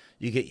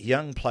 you get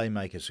young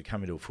playmakers who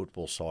come into a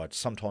football side,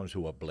 sometimes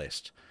who are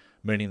blessed,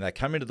 meaning they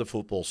come into the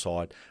football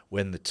side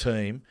when the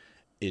team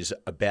is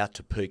about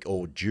to peak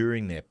or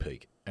during their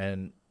peak.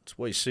 And it's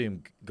where you see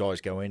them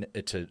guys go in.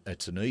 It's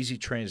an easy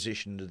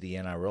transition to the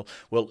NRL.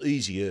 Well,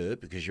 easier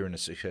because you're in a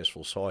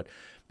successful side.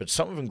 But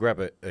some of them grab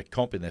a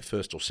comp in their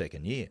first or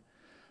second year.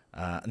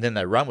 And then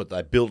they run with it.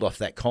 They build off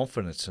that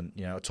confidence. And,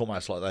 it's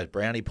almost like those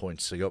brownie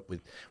points they got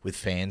with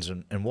fans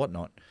and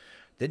whatnot.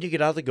 Then you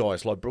get other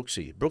guys like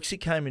Brooksy. Brooksy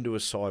came into a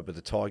side where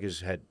the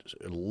Tigers had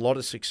a lot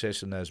of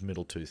success in those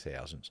middle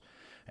 2000s.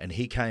 And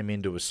he came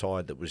into a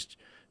side that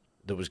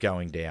was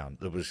going down.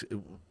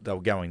 They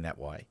were going that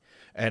way.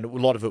 And a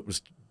lot of it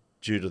was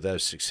due to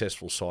those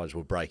successful sides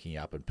were breaking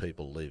up and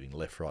people leaving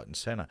left, right and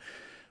centre.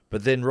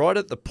 But then right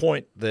at the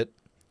point that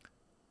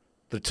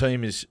the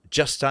team is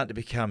just starting to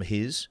become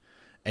his,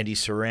 and he's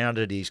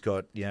surrounded, he's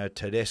got,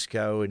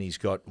 Tedesco and he's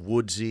got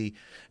Woodsy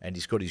and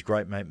he's got his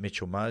great mate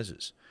Mitchell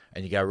Moses.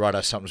 And you go,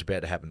 righto, something's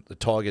about to happen.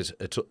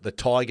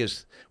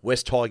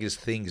 West Tigers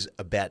thing's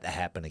about to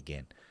happen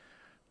again.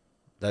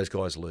 Those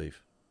guys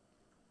leave.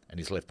 And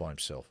he's left by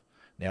himself.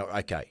 Now,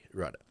 okay,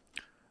 right.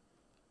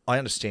 I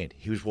understand.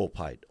 He was well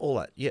paid. All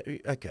that. Yeah,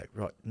 okay,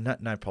 right.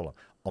 No problem.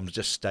 I'm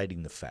just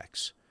stating the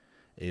facts.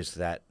 Is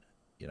that,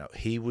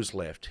 he was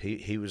left.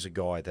 He was a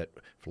guy that,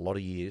 for a lot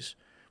of years,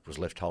 was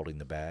left holding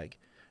the bag.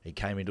 He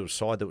came into a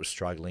side that was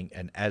struggling,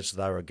 and as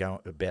they were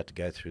about to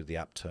go through the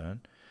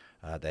upturn,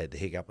 they had the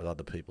hiccup with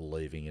other people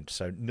leaving. And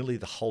so nearly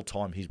the whole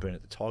time he's been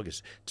at the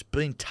Tigers, it's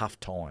been tough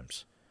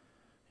times.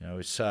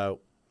 So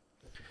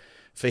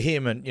for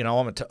him, and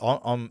I've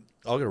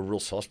got a real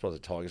soft spot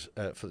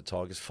for the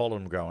Tigers, followed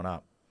him growing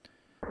up.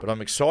 But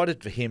I'm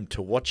excited for him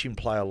to watch him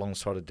play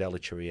alongside of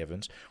Dalicheri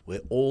Evans,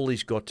 where all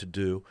he's got to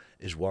do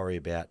is worry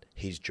about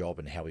his job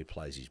and how he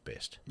plays his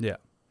best. Yeah.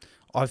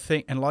 I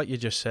think, and like you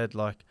just said,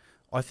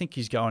 I think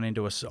he's going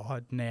into a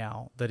side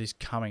now that is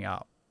coming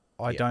up.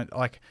 I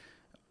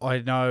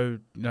know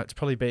it's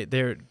probably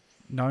they're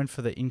known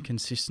for the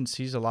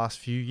inconsistencies the last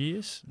few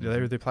years. Mm-hmm.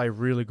 They either play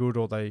really good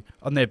or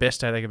on their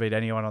best day, they can beat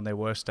anyone. On their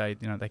worst day,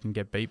 they can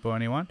get beat by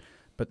anyone.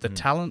 But the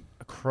talent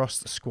across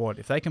the squad,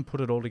 if they can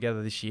put it all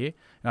together this year,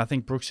 and I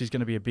think Brooks is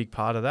going to be a big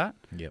part of that.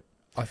 Yep.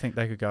 I think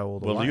they could go all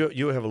the way. Well,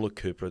 you have a look,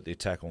 Cooper, at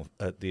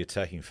the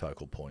attacking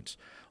focal points.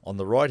 On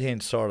the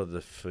right-hand side of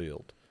the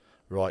field,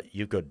 right,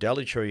 you've got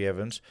Dalicheri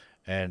Evans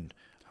and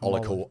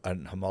Hamali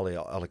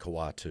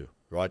Alakawatu,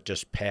 right,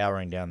 just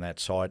powering down that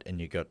side, and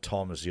you've got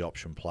Tom as the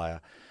option player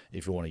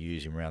if you want to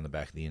use him around the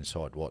back of the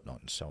inside, whatnot,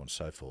 and so on and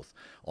so forth.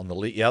 On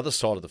the other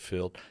side of the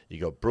field,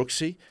 you've got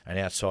Brooksy, and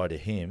outside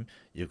of him,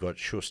 you've got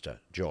Schuster,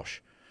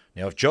 Josh.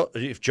 Now,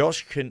 if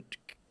Josh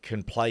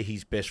can play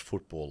his best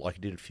football like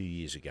he did a few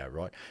years ago,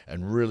 right,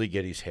 and really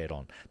get his head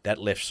on, that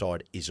left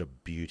side is a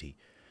beauty.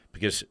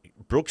 Because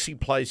Brooksy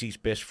plays his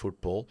best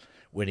football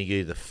when he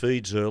either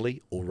feeds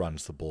early or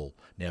runs the ball.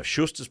 Now, if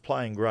Schuster's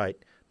playing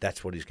great,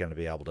 that's what he's going to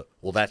be able to...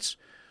 Well,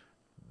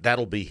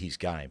 that'll be his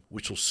game,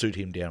 which will suit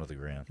him down to the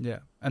ground. Yeah.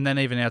 And then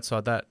even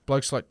outside that,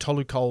 blokes like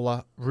Tolu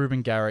Kola,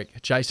 Ruben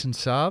Garrick, Jason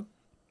Saab,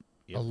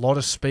 Yep. a lot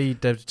of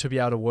speed to be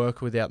able to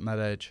work with out in that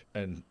edge.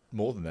 And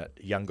more than that,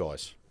 young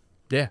guys.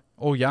 Yeah,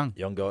 all young.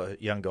 Young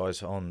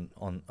guys on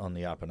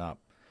the up and up.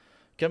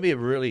 Going to be a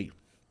really...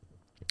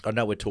 I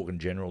know we're talking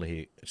general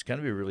here. It's going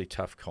to be a really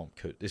tough comp.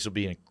 This will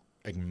be an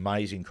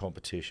amazing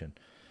competition.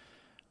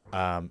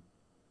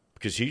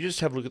 Because you just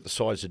have a look at the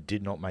sides that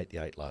did not make the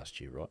 8 last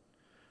year, right?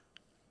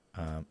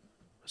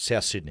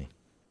 South Sydney,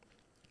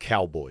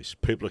 Cowboys.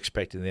 People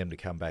expecting them to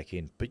come back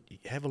in. But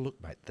have a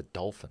look, mate, the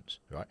Dolphins,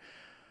 right?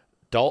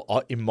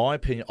 In my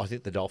opinion, I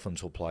think the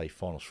Dolphins will play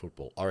finals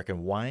football. I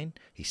reckon Wayne,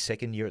 his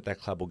second year at that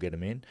club, will get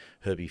him in.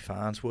 Herbie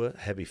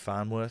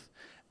Farnworth,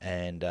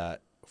 and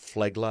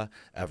Flegler,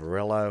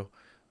 Avarello.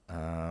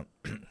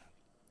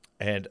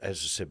 And as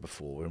I said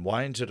before, when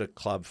Wayne's at a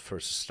club for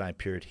a sustained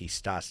period, he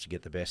starts to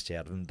get the best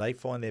out of them. They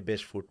find their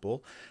best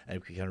football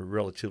and become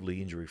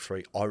relatively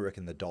injury-free. I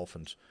reckon the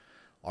Dolphins,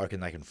 they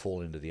can fall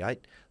into the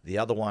 8. The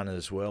other one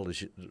as well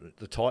is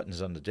the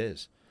Titans under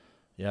Des.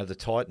 The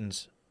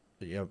Titans,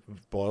 by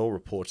all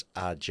reports,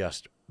 are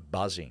just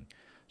buzzing.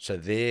 So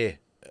they're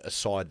a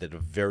side that are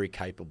very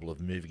capable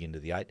of moving into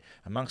the 8,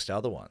 amongst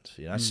other ones.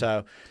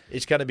 So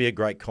it's going to be a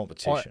great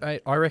competition.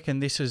 I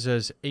reckon this is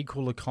as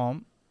equal a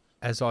comp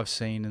as I've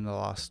seen in the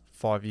last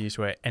 5 years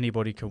where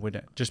anybody can win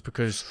it. Just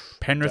because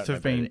Penrith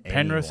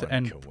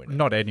and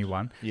not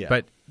anyone,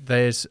 but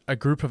there's a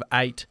group of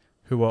 8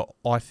 who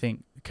I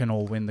think can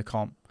all win the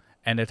comp.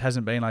 And it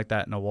hasn't been like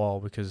that in a while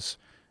because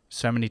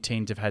so many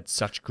teams have had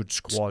such good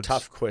squads.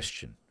 Tough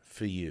question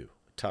for you.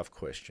 Tough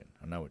question.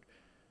 I know it.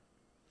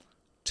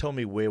 Tell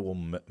me, where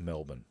will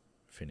Melbourne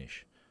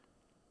finish?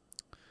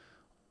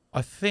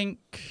 I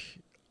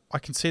think I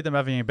can see them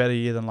having a better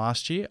year than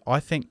last year. I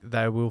think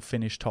they will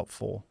finish top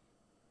 4.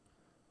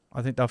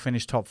 I think they'll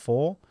finish top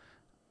 4.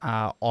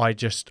 I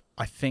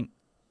think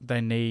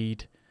they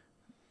need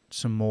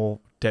some more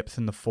depth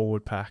in the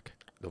forward pack.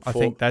 I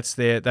think that's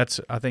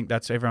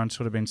everyone's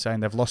sort of been saying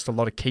they've lost a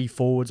lot of key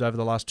forwards over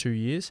the last 2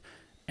 years,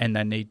 and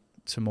they need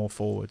some more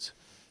forwards.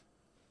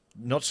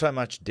 Not so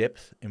much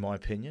depth, in my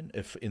opinion,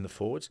 in the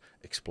forwards,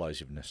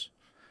 explosiveness.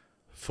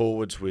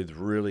 Forwards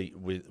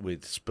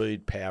with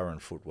speed, power,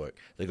 and footwork.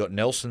 They've got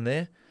Nelson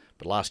there,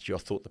 but last year I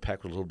thought the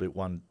pack was a little bit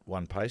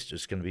one-paced.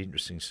 It's going to be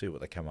interesting to see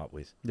what they come up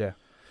with. Yeah.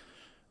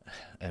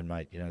 And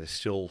mate, they're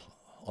still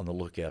on the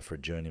lookout for a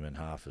journeyman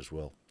half as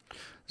well.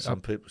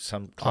 Some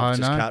clubs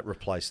just can't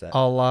replace that.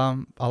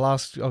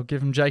 I'll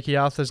give him Jakey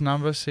Arthur's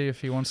number, see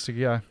if he wants to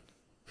go.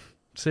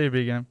 See you,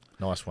 Big M.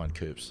 Nice one,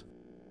 Coops.